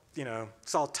the,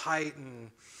 it's all tight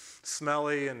and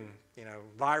smelly and,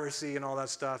 virusy and all that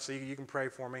stuff, so you can pray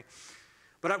for me.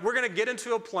 But we're going to get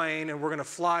into a plane and we're going to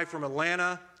fly from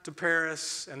Atlanta to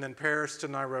Paris and then Paris to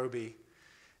Nairobi.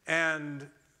 And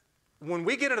when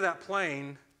we get into that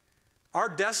plane, our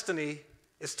destiny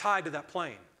is tied to that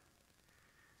plane.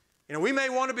 We may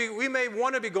want to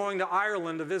be going to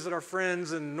Ireland to visit our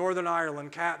friends in Northern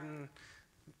Ireland, Kat and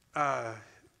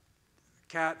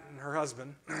her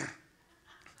husband.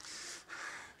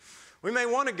 We may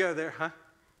want to go there, huh?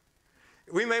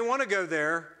 We may want to go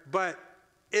there, but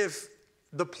if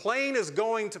the plane is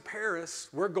going to Paris,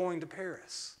 we're going to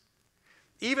Paris.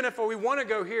 Even if we want to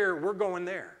go here, we're going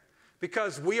there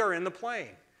because we are in the plane.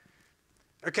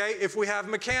 Okay, if we have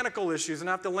mechanical issues and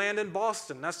have to land in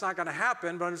Boston, that's not going to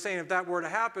happen, but I'm saying if that were to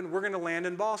happen, we're going to land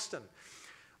in Boston.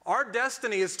 Our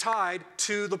destiny is tied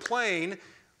to the plane,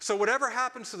 so whatever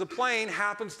happens to the plane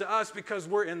happens to us because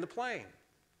we're in the plane.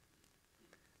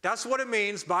 That's what it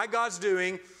means by God's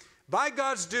doing. By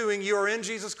God's doing, you are in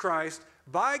Jesus Christ.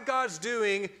 By God's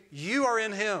doing, you are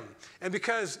in him. And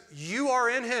because you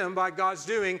are in him by God's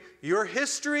doing, your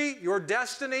history, your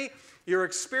destiny, your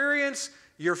experience,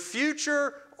 your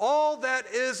future, all that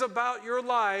is about your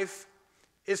life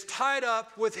is tied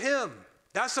up with him.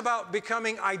 That's about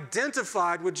becoming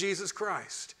identified with Jesus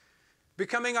Christ.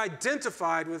 Becoming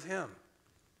identified with him.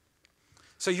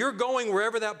 So you're going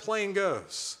wherever that plane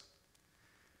goes.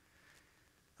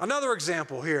 Another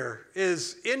example here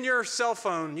is in your cell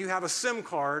phone, you have a SIM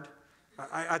card.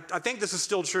 I think this is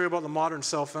still true about the modern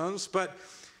cell phones, but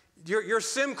your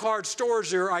SIM card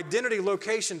stores your identity,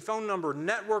 location, phone number,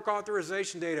 network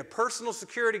authorization data, personal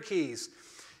security keys,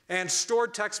 and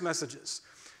stored text messages.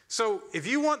 So if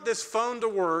you want this phone to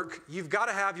work, you've got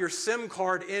to have your SIM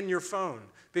card in your phone.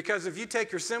 Because if you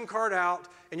take your SIM card out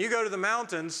and you go to the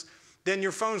mountains, then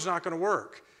your phone's not going to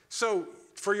work. So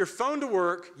for your phone to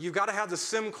work, you've got to have the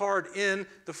SIM card in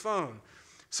the phone.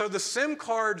 So the SIM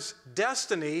card's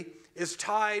destiny is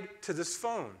tied to this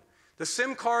phone. The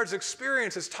SIM card's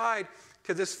experience is tied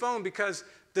to this phone because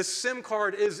the SIM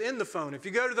card is in the phone. If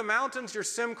you go to the mountains, your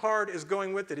SIM card is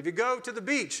going with it. If you go to the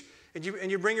beach and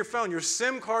you bring your phone, your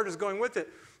SIM card is going with it.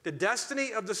 The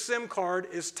destiny of the SIM card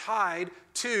is tied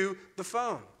to the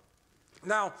phone.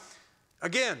 Now,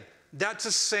 again, that's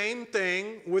the same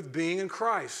thing with being in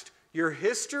Christ. Your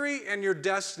history and your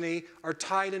destiny are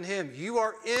tied in Him. You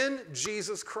are in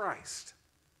Jesus Christ.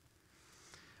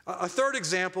 A third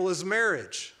example is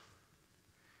marriage.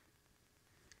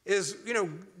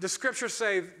 The scriptures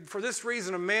say, for this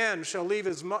reason a man shall leave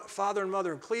his father and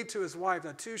mother and cleave to his wife,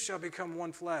 and the two shall become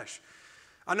one flesh.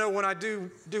 I know when I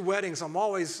do weddings, I'm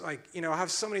always like, I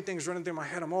have so many things running through my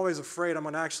head. I'm always afraid I'm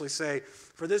going to actually say,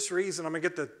 for this reason, I'm going to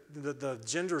get the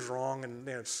genders wrong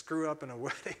and screw up in a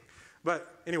wedding.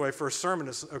 But anyway, for a sermon,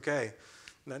 it's okay.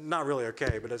 Not really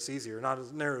okay, but it's easier, not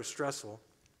as near as stressful.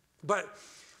 But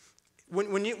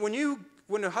when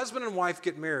a husband and wife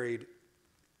get married,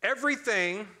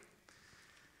 everything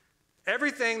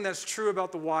that's true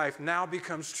about the wife now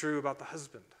becomes true about the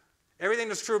husband. Everything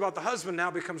that's true about the husband now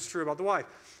becomes true about the wife.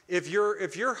 If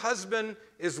your husband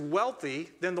is wealthy,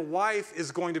 then the wife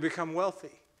is going to become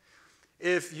wealthy.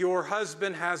 If your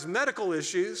husband has medical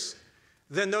issues,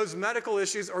 then those medical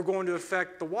issues are going to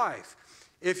affect the wife.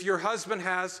 If your husband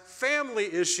has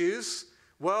family issues,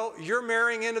 well, you're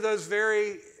marrying into those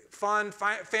very fun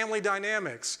family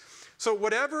dynamics. So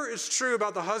whatever is true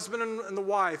about the husband and the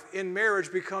wife in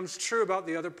marriage becomes true about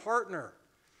the other partner.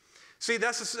 See,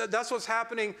 that's what's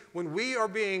happening when we are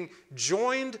being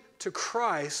joined to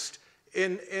Christ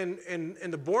in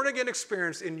the born-again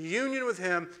experience, in union with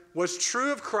Him. What's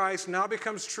true of Christ now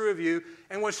becomes true of you,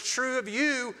 and what's true of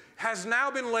you has now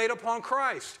been laid upon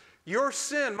Christ. Your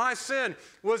sin, my sin,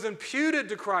 was imputed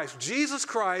to Christ. Jesus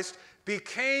Christ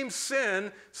became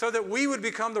sin so that we would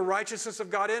become the righteousness of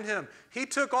God in Him. He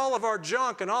took all of our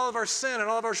junk and all of our sin and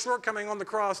all of our shortcoming on the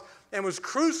cross and was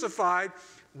crucified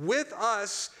with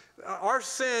us, our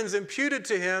sins imputed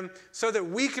to Him so that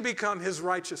we could become His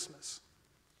righteousness.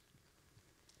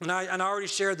 And I already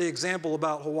shared the example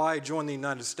about Hawaii joining the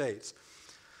United States.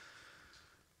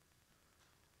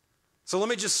 So let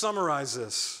me just summarize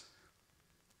this.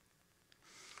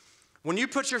 When you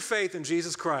put your faith in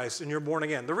Jesus Christ and you're born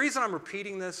again, the reason I'm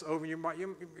repeating this over,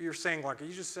 you're saying, like,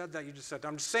 you just said that, you just said that.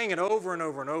 I'm just saying it over and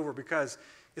over and over because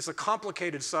it's a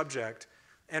complicated subject,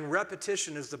 and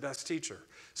repetition is the best teacher.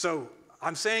 So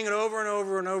I'm saying it over and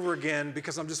over and over again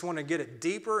because I just want to get it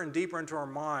deeper and deeper into our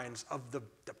minds of the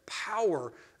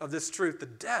power of this truth, the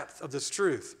depth of this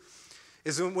truth.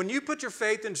 Is when you put your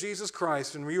faith in Jesus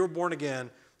Christ and you were born again,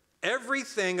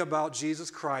 everything about Jesus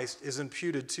Christ is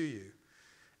imputed to you.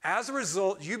 As a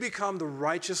result, you become the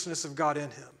righteousness of God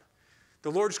in Him. The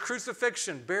Lord's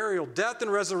crucifixion, burial, death,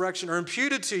 and resurrection are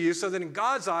imputed to you so that in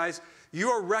God's eyes,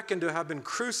 you are reckoned to have been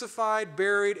crucified,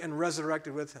 buried, and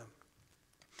resurrected with Him.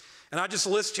 And I just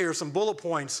list here some bullet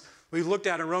points we looked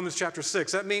at in Romans chapter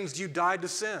 6. That means you died to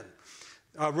sin.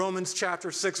 Romans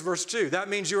chapter 6, verse 2. That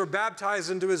means you were baptized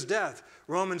into His death.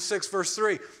 Romans 6, verse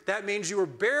 3. That means you were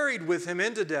buried with Him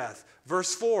into death.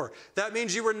 Verse 4. That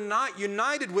means you were not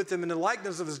united with Him in the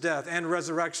likeness of His death and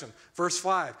resurrection. Verse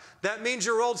 5. That means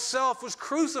your old self was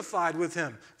crucified with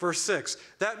Him. Verse 6.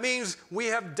 That means we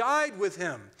have died with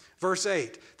Him. Verse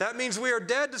 8. That means we are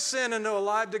dead to sin and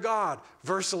alive to God.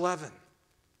 Verse 11.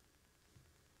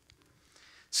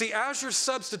 See, as your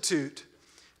substitute,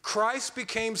 Christ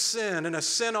became sin and a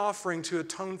sin offering to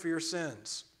atone for your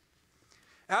sins.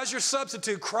 As your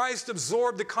substitute, Christ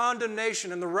absorbed the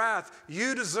condemnation and the wrath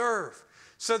you deserve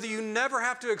so that you never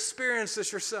have to experience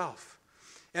this yourself.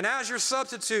 And as your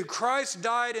substitute, Christ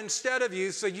died instead of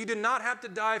you so you did not have to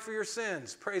die for your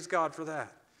sins. Praise God for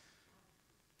that.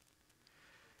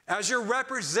 As your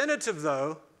representative,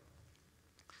 though,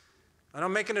 and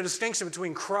I'm making a distinction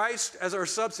between Christ as our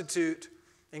substitute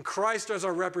and Christ as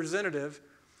our representative,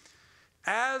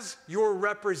 as your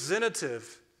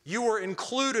representative, you were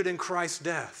included in Christ's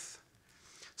death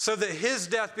so that His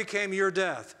death became your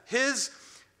death. His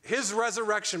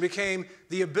resurrection became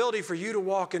the ability for you to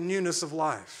walk in newness of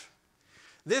life.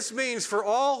 This means for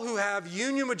all who have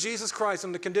union with Jesus Christ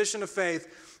on the condition of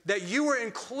faith, that you were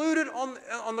included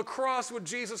on the cross with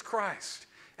Jesus Christ.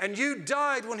 And you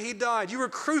died when He died. You were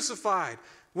crucified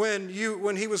when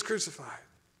He was crucified.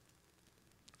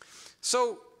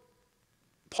 So,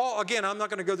 Paul, again, I'm not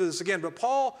going to go through this again, but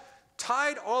Paul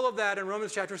tied all of that in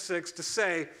Romans chapter 6 to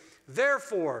say,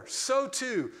 therefore, so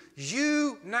too,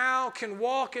 you now can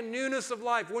walk in newness of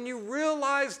life. When you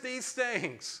realize these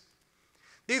things,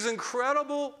 these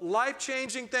incredible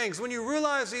life-changing things, when you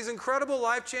realize these incredible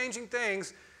life-changing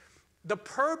things, the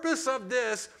purpose of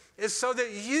this is so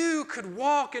that you could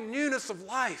walk in newness of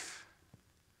life.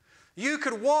 You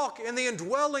could walk in the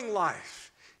indwelling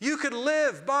life. You could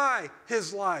live by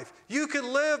his life. You could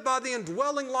live by the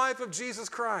indwelling life of Jesus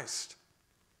Christ.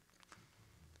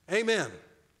 Amen.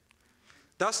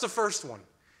 That's the first one.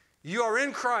 You are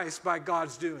in Christ by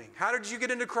God's doing. How did you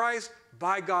get into Christ?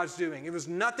 By God's doing. It was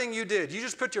nothing you did. You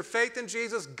just put your faith in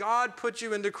Jesus. God put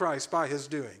you into Christ by his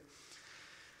doing.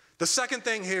 The second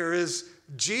thing here is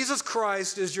Jesus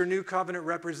Christ is your new covenant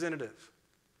representative.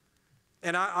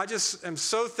 And I just am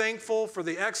so thankful for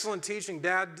the excellent teaching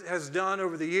Dad has done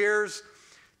over the years,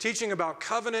 teaching about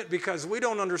covenant, because we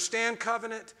don't understand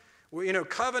covenant.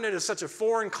 Covenant is such a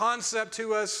foreign concept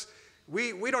to us.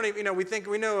 We don't even, we think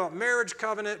we know about marriage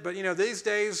covenant, but, these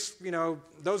days,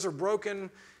 those are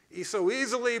broken so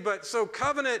easily. But so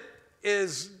covenant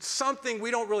is something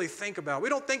we don't really think about. We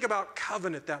don't think about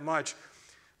covenant that much.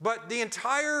 But the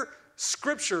entire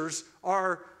scriptures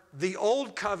are the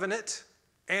old covenant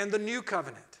and the new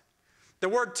covenant. The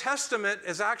word testament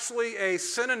is actually a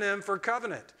synonym for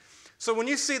covenant. So when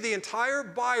you see the entire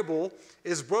Bible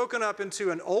is broken up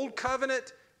into an old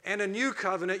covenant and a new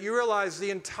covenant, you realize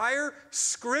the entire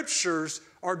scriptures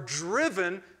are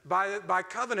driven by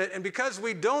covenant. And because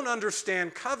we don't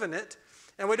understand covenant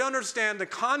and we don't understand the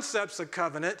concepts of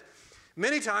covenant,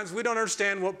 many times we don't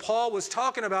understand what Paul was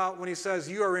talking about when he says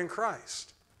you are in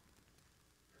Christ.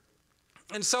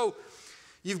 And so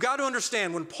you've got to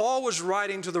understand, when Paul was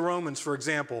writing to the Romans, for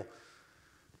example,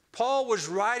 Paul was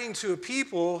writing to a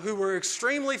people who were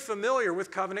extremely familiar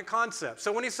with covenant concepts.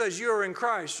 So when he says you are in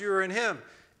Christ, you are in him,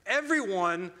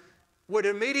 everyone would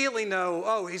immediately know,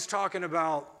 oh, he's talking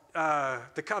about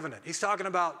the covenant. He's talking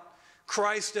about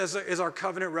Christ as our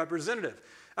covenant representative.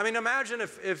 I mean, imagine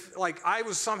if like I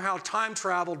was somehow time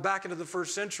traveled back into the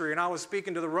first century and I was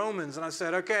speaking to the Romans and I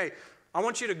said, okay, I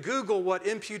want you to Google what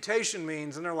imputation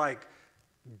means. And they're like,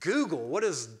 Google? What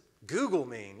does Google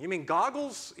mean? You mean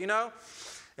goggles?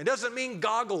 It doesn't mean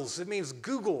goggles. It means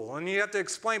Google. And you have to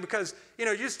explain because,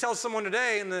 you just tell someone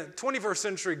today in the 21st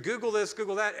century, Google this,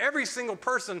 Google that. Every single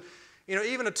person,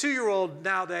 even a 2-year-old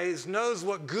nowadays knows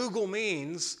what Google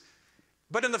means.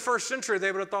 But in the first century,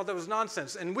 they would have thought that was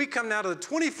nonsense. And we come now to the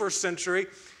 21st century,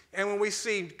 and when we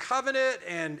see covenant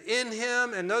and in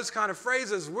him and those kind of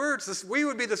phrases, we're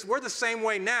the same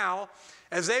way now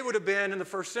as they would have been in the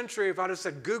first century if I just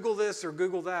said Google this or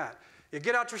Google that. You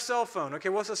get out your cell phone. Okay,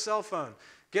 what's a cell phone?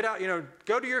 Get out,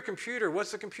 go to your computer.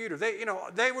 What's a computer?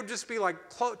 They would just be like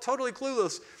totally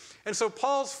clueless. And so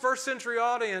Paul's first century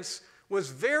audience was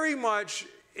very much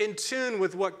in tune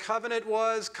with what covenant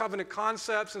was, covenant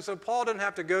concepts. And so Paul didn't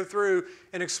have to go through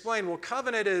and explain, well,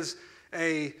 covenant is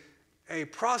a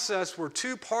process where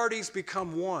two parties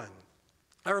become one.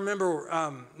 I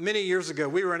remember many years ago,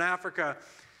 we were in Africa,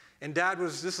 and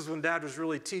this is when Dad was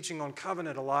really teaching on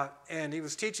covenant a lot, and he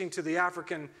was teaching to the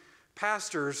African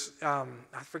pastors, I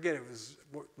forget, it was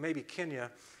maybe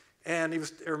Kenya, and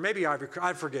or maybe I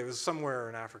forget, it was somewhere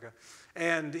in Africa.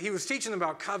 And he was teaching them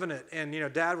about covenant, and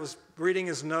Dad was reading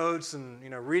his notes and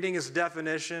reading his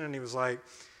definition, and he was like,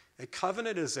 a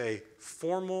covenant is a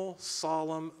formal,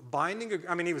 solemn, binding,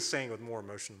 he was saying it with more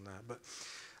emotion than that,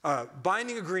 but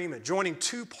binding agreement, joining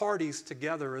two parties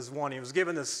together as one. He was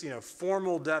given this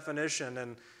formal definition,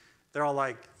 and they're all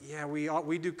like, yeah,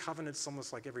 we do covenants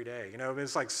almost like every day.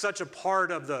 It's like such a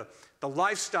part of the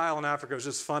lifestyle in Africa. It was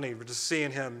just funny just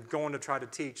seeing him going to try to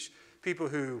teach people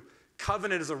who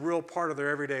covenant is a real part of their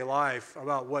everyday life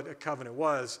about what a covenant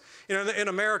was. In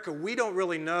America, we don't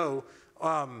really know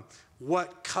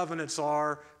what covenants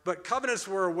are, but covenants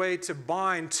were a way to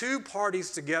bind two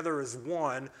parties together as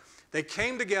one. They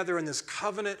came together in this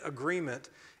covenant agreement,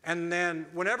 and then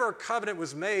whenever a covenant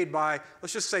was made by,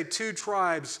 let's just say, two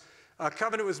tribes, a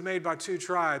covenant was made by two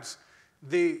tribes,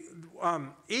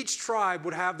 each tribe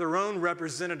would have their own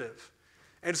representative.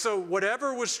 And so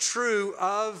whatever was true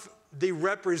of the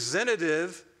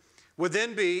representative would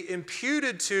then be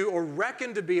imputed to or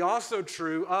reckoned to be also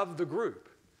true of the group.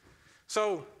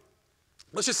 So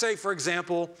let's just say, for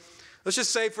example,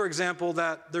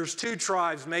 that there's two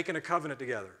tribes making a covenant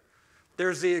together.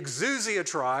 There's the Exousia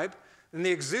tribe, and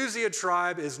the Exousia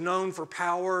tribe is known for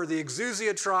power. The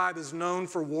Exousia tribe is known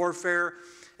for warfare,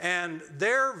 and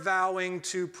they're vowing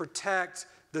to protect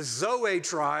the Zoe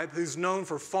tribe, who's known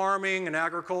for farming and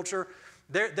agriculture.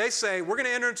 They say, we're going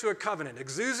to enter into a covenant.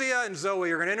 Exousia and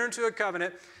Zoe are going to enter into a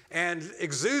covenant, and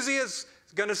Exousia is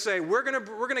going to say, we're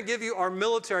going to give you our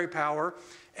military power,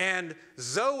 and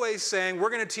Zoe's saying,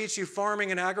 we're going to teach you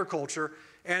farming and agriculture.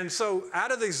 And so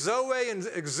out of the Zoe and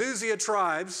Exousia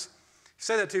tribes,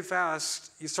 say that too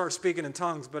fast, you start speaking in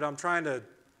tongues, but I'm trying to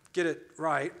get it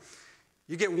right.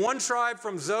 You get one tribe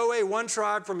from Zoe, one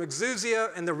tribe from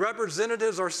Exousia, and the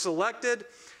representatives are selected.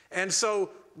 And so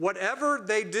whatever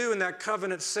they do in that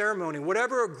covenant ceremony,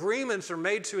 whatever agreements are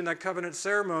made to in that covenant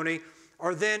ceremony,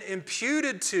 are then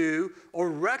imputed to or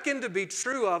reckoned to be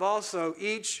true of also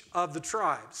each of the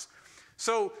tribes.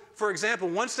 So, for example,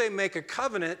 once they make a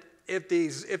covenant, if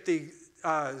the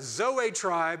Zoe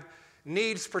tribe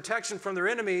needs protection from their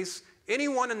enemies,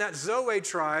 anyone in that Zoe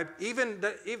tribe, even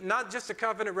not just a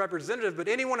covenant representative, but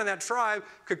anyone in that tribe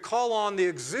could call on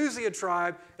the Exousia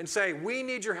tribe and say, we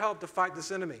need your help to fight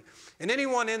this enemy. And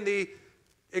anyone in the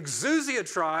Exousia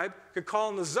tribe could call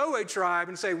on the Zoe tribe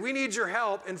and say, we need your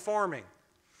help in farming.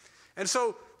 And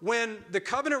so when the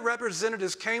covenant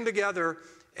representatives came together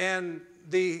and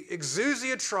the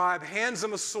Exousia tribe hands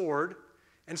them a sword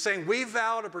and saying, we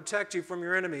vow to protect you from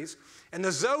your enemies, and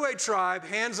the Zoe tribe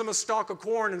hands them a stalk of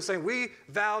corn and saying, we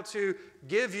vow to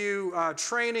give you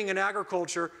training in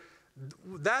agriculture,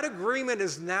 that agreement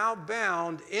is now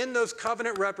bound in those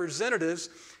covenant representatives.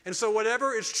 And so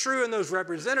whatever is true in those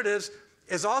representatives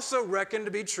is also reckoned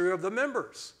to be true of the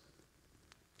members.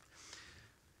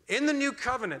 In the new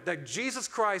covenant that Jesus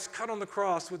Christ cut on the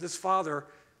cross with his Father,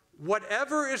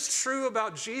 whatever is true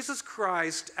about Jesus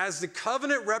Christ as the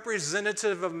covenant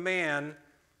representative of man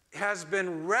has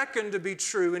been reckoned to be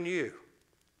true in you.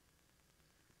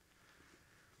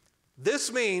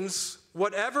 This means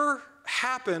whatever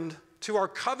happened to our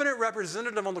covenant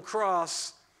representative on the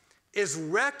cross is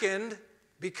reckoned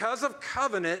because of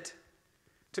covenant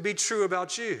to be true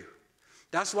about you.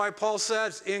 That's why Paul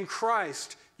says, in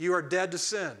Christ you are dead to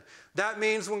sin. That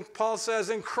means when Paul says,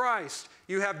 in Christ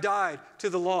you have died to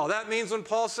the law. That means when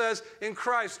Paul says, in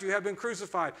Christ you have been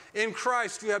crucified. In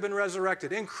Christ you have been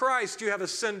resurrected. In Christ you have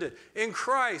ascended. In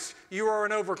Christ you are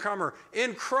an overcomer.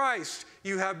 In Christ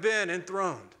you have been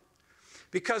enthroned.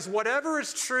 Because whatever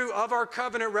is true of our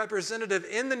covenant representative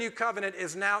in the new covenant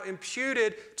is now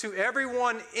imputed to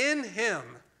everyone in him.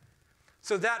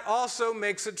 So that also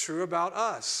makes it true about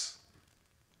us.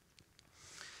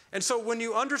 And so when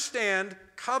you understand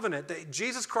covenant, that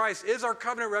Jesus Christ is our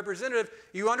covenant representative,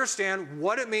 you understand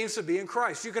what it means to be in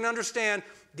Christ. You can understand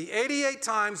the 88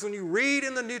 times when you read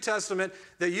in the New Testament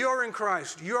that you are in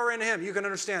Christ, you are in him, you can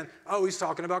understand, oh, he's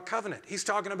talking about covenant. He's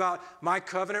talking about my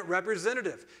covenant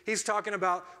representative. He's talking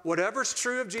about whatever's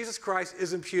true of Jesus Christ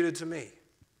is imputed to me.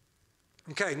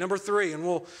 Okay, number 3, and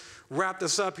we'll wrap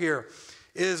this up here,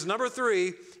 is number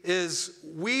 3 is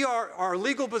our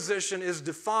legal position is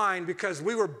defined because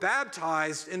we were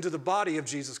baptized into the body of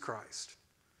Jesus Christ.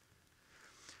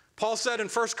 Paul said in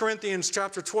 1 Corinthians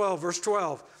chapter 12, verse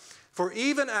 12, for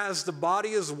even as the body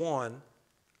is one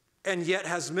and yet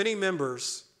has many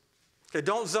members, okay,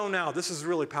 don't zone out, this is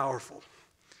really powerful.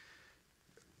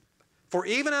 For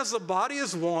even as the body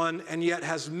is one and yet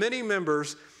has many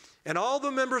members, and all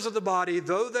the members of the body,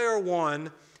 though they are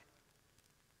one,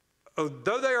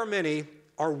 though they are many,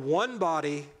 are one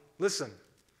body, listen,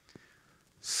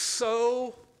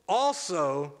 so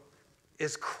also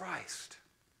is Christ.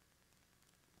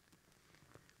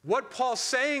 What Paul's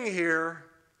saying here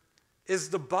is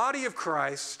the body of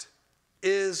Christ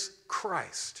is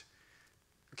Christ.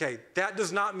 Okay, that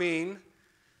does not mean,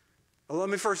 let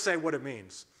me first say what it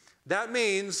means. That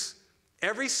means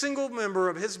every single member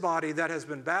of his body that has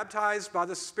been baptized by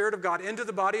the Spirit of God into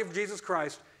the body of Jesus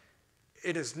Christ,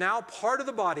 it is now part of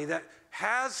the body that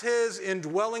has his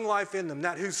indwelling life in them,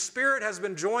 that whose spirit has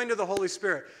been joined to the Holy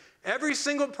Spirit. Every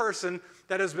single person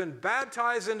that has been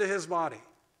baptized into his body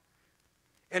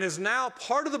and is now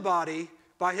part of the body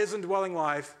by his indwelling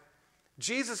life,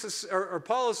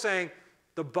 Paul is saying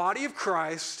the body of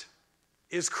Christ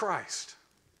is Christ.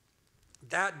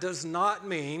 That does not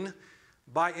mean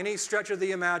by any stretch of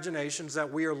the imaginations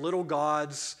that we are little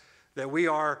gods, that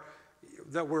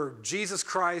we're Jesus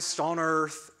Christ on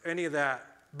earth, any of that.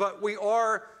 But we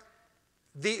are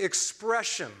the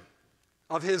expression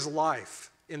of his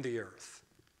life in the earth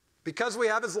because we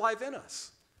have his life in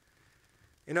us.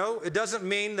 You know, it doesn't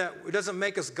mean that it doesn't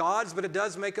make us gods, but it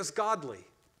does make us godly.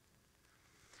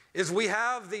 Is we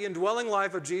have the indwelling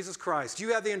life of Jesus Christ.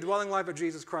 You have the indwelling life of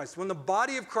Jesus Christ. When the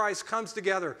body of Christ comes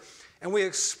together and we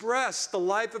express the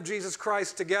life of Jesus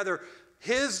Christ together,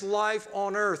 his life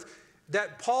on earth,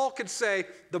 that Paul could say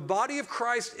the body of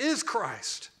Christ is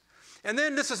Christ. And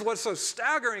then this is what's so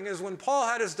staggering is when Paul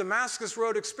had his Damascus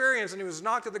Road experience and he was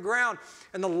knocked to the ground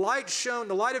and the light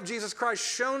of Jesus Christ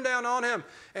shone down on him.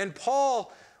 And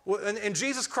and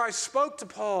Jesus Christ spoke to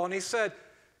Paul and he said,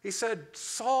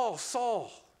 Saul,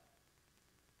 Saul,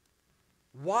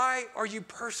 why are you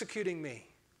persecuting me?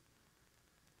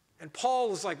 And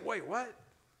Paul was like, wait, what?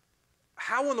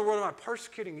 How in the world am I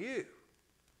persecuting you?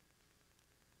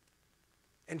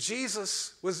 And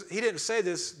Jesus he didn't say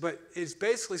this, but he's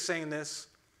basically saying this,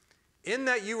 in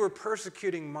that you were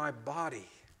persecuting my body,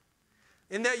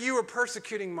 in that you were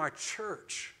persecuting my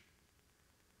church,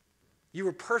 you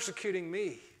were persecuting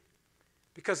me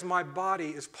because my body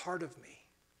is part of me.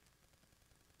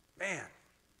 Man,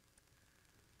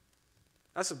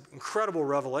 that's an incredible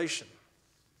revelation.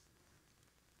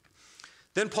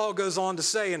 Then Paul goes on to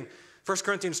say in 1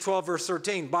 Corinthians 12, verse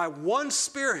 13, by one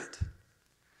Spirit,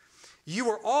 you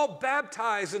were all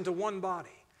baptized into one body.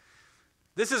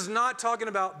 This is not talking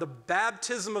about the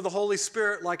baptism of the Holy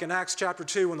Spirit like in Acts chapter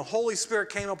 2 when the Holy Spirit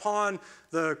came upon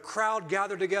the crowd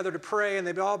gathered together to pray and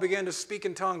they all began to speak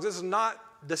in tongues. This is not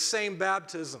the same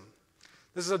baptism.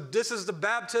 This is the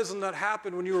baptism that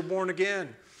happened when you were born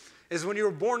again. Is when you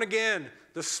were born again,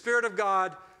 the Spirit of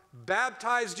God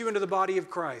baptized you into the body of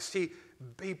Christ. He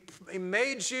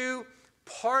made you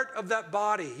part of that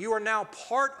body. You are now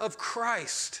part of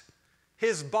Christ,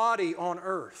 his body on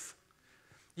earth.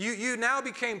 You now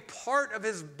became part of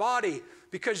his body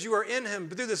because you are in him.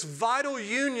 Through this vital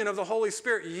union of the Holy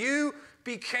Spirit, you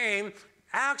became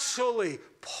actually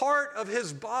part of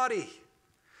his body.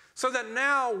 So that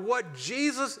now what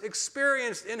Jesus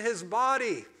experienced in his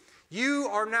body, you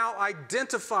are now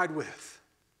identified with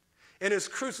in his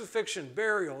crucifixion,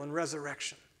 burial, and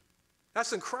resurrection.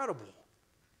 That's incredible.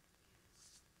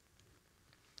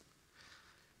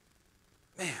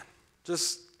 Man,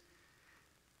 just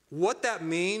what that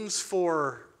means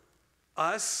for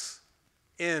us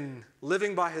in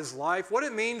living by his life, what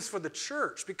it means for the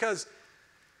church, because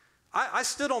I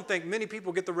still don't think many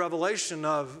people get the revelation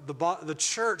of the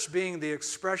church being the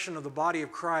expression of the body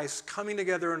of Christ, coming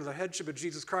together under the headship of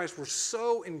Jesus Christ. We're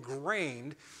so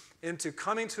ingrained into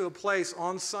coming to a place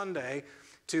on Sunday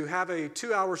to have a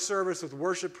 2-hour service with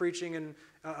worship, preaching,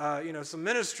 and some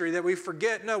ministry that we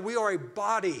forget. No, we are a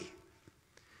body.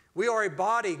 We are a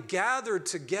body gathered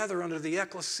together under the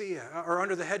ecclesia, or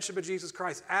under the headship of Jesus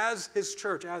Christ, as his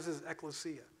church, as his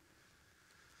ecclesia.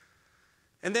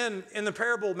 And then in the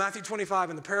parable, Matthew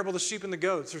 25, in the parable of the sheep and the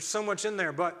goats, there's so much in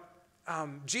there. But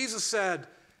Jesus said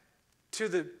to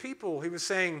the people, he was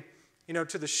saying,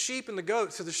 to the sheep and the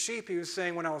goats, to the sheep, he was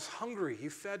saying, when I was hungry, you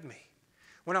fed me.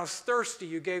 When I was thirsty,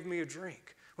 you gave me a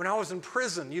drink. When I was in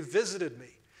prison, you visited me.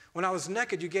 When I was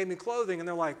naked, you gave me clothing. And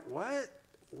they're like, what?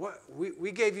 What?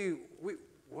 We gave you,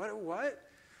 what? And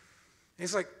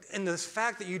he's like, and the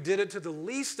fact that you did it to the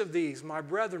least of these, my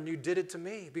brethren, you did it to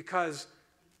me, because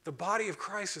the body of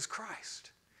Christ is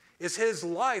Christ. It's his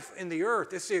life in the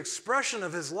earth. It's the expression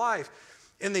of his life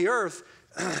in the earth.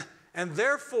 And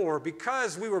therefore,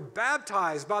 because we were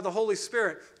baptized by the Holy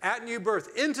Spirit at new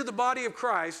birth into the body of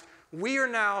Christ, we are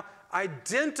now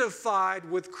identified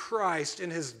with Christ in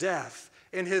his death,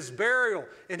 in his burial,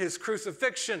 in his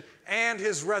crucifixion, and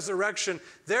his resurrection.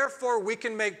 Therefore, we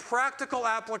can make practical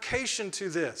application to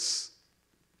this.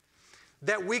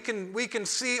 That we can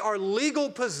see our legal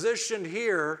position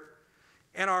here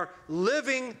and our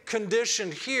living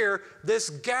condition here, this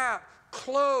gap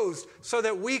closed so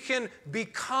that we can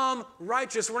become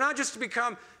righteous. We're not just to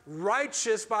become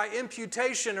righteous by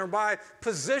imputation or by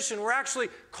position. We're actually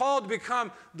called to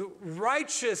become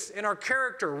righteous in our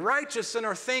character, righteous in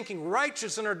our thinking,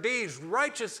 righteous in our deeds,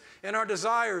 righteous in our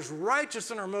desires, righteous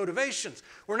in our motivations.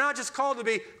 We're not just called to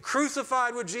be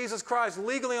crucified with Jesus Christ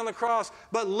legally on the cross,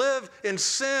 but live in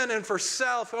sin and for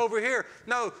self over here.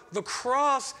 No, the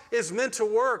cross is meant to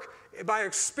work by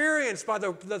experience, by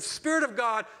the Spirit of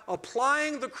God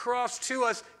applying the cross to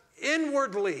us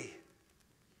inwardly.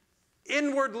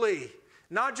 Inwardly,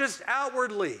 not just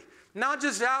outwardly. Not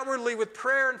just outwardly with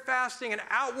prayer and fasting and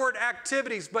outward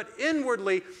activities, but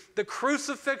inwardly the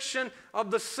crucifixion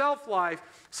of the self-life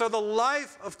so the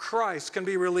life of Christ can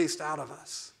be released out of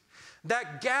us.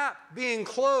 That gap being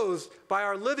closed by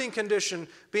our living condition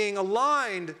being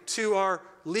aligned to our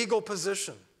legal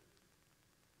position.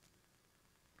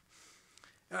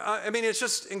 It's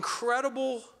just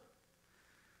incredible,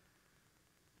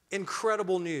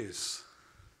 incredible news.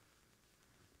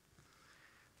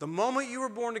 The moment you were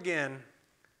born again,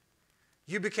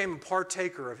 you became a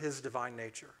partaker of his divine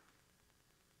nature.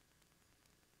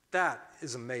 That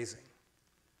is amazing.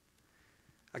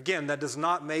 Again, that does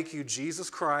not make you Jesus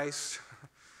Christ,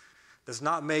 does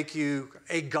not make you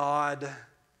a God.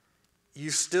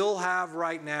 You still have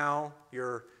right now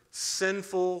your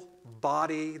sinful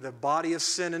body, the body of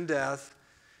sin and death,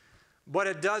 but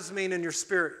it does mean in your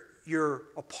spirit you're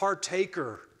a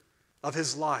partaker of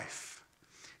his life.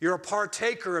 You're a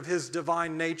partaker of his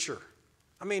divine nature.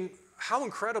 How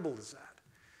incredible is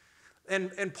that?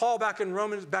 And Paul back to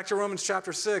Romans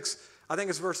chapter 6, I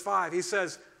think it's verse 5, he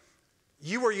says,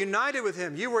 You were united with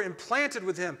him. You were implanted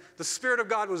with him. The Spirit of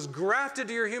God was grafted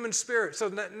to your human spirit. So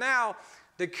that now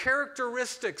the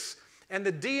characteristics and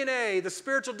the DNA, the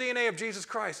spiritual DNA of Jesus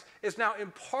Christ is now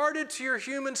imparted to your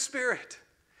human spirit.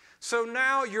 So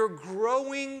now you're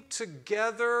growing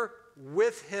together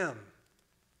with him.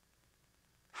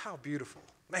 How beautiful.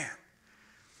 Man.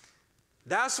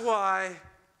 That's why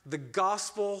the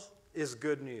gospel is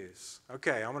good news.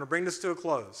 Okay, I'm going to bring this to a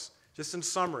close. Just in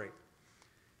summary,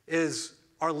 is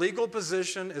our legal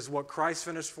position is what Christ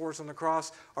finished for us on the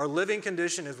cross. Our living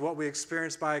condition is what we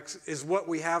experience is what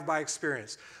we have by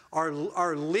experience.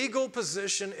 Our legal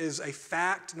position is a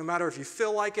fact, no matter if you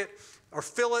feel like it or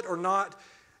feel it or not.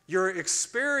 Your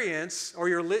experience or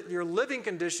your living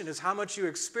condition is how much you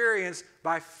experience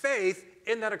by faith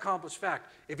in that accomplished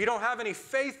fact. If you don't have any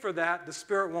faith for that, the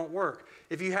Spirit won't work.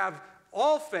 If you have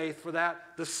all faith for that,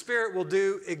 the Spirit will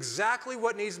do exactly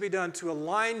what needs to be done to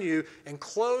align you and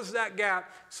close that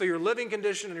gap so your living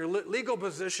condition and your legal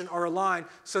position are aligned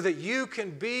so that you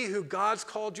can be who God's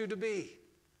called you to be.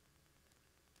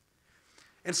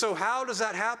 And so how does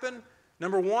that happen?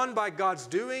 Number one, by God's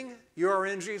doing. You are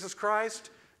in Jesus Christ.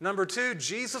 Number two,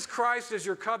 Jesus Christ is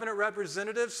your covenant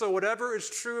representative, so whatever is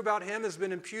true about him has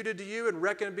been imputed to you and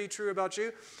reckoned to be true about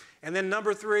you. And then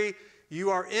number three,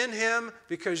 you are in him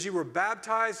because you were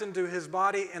baptized into his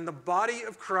body, and the body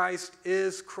of Christ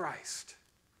is Christ.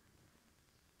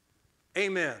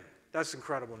 Amen. That's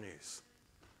incredible news.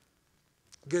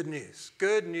 Good news.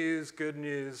 Good news, good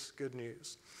news, good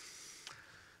news.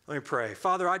 Let me pray.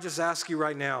 Father, I just ask you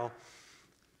right now,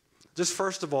 just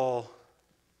first of all,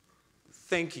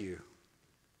 thank you.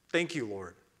 Thank you,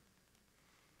 Lord.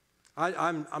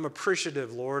 I'm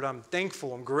appreciative, Lord. I'm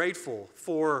thankful. I'm grateful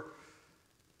for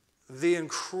the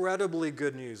incredibly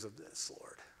good news of this,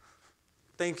 Lord.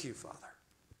 Thank you, Father.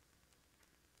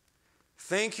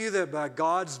 Thank you that by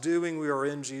God's doing we are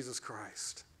in Jesus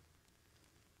Christ.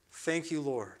 Thank you,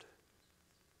 Lord,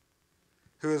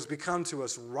 who has become to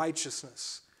us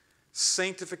righteousness,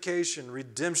 sanctification,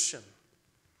 redemption.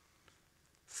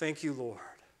 Thank you, Lord.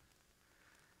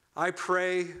 I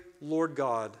pray, Lord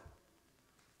God,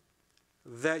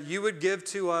 that you would give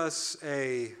to us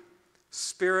a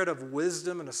spirit of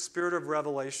wisdom and a spirit of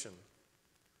revelation.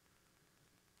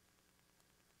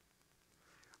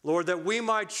 Lord, that we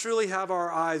might truly have our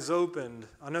eyes opened.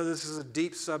 I know this is a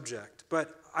deep subject,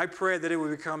 but I pray that it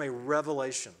would become a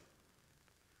revelation,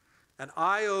 an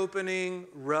eye-opening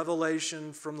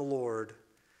revelation from the Lord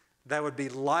that would be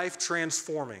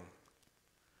life-transforming.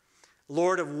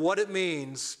 Lord, of what it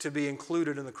means to be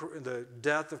included in the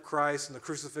death of Christ and the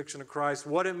crucifixion of Christ,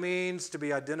 what it means to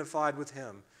be identified with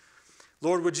him.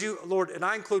 Lord, Lord, and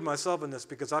I include myself in this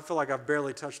because I feel like I've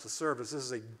barely touched the surface. This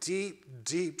is a deep,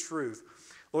 deep truth.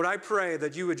 Lord, I pray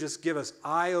that you would just give us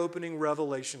eye-opening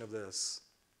revelation of this.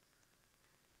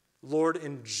 Lord,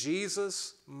 in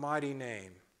Jesus' mighty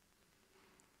name,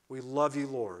 we love you,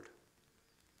 Lord.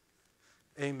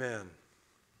 Amen.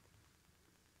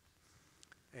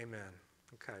 Amen.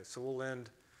 Okay, so we'll end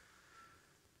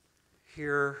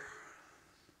here.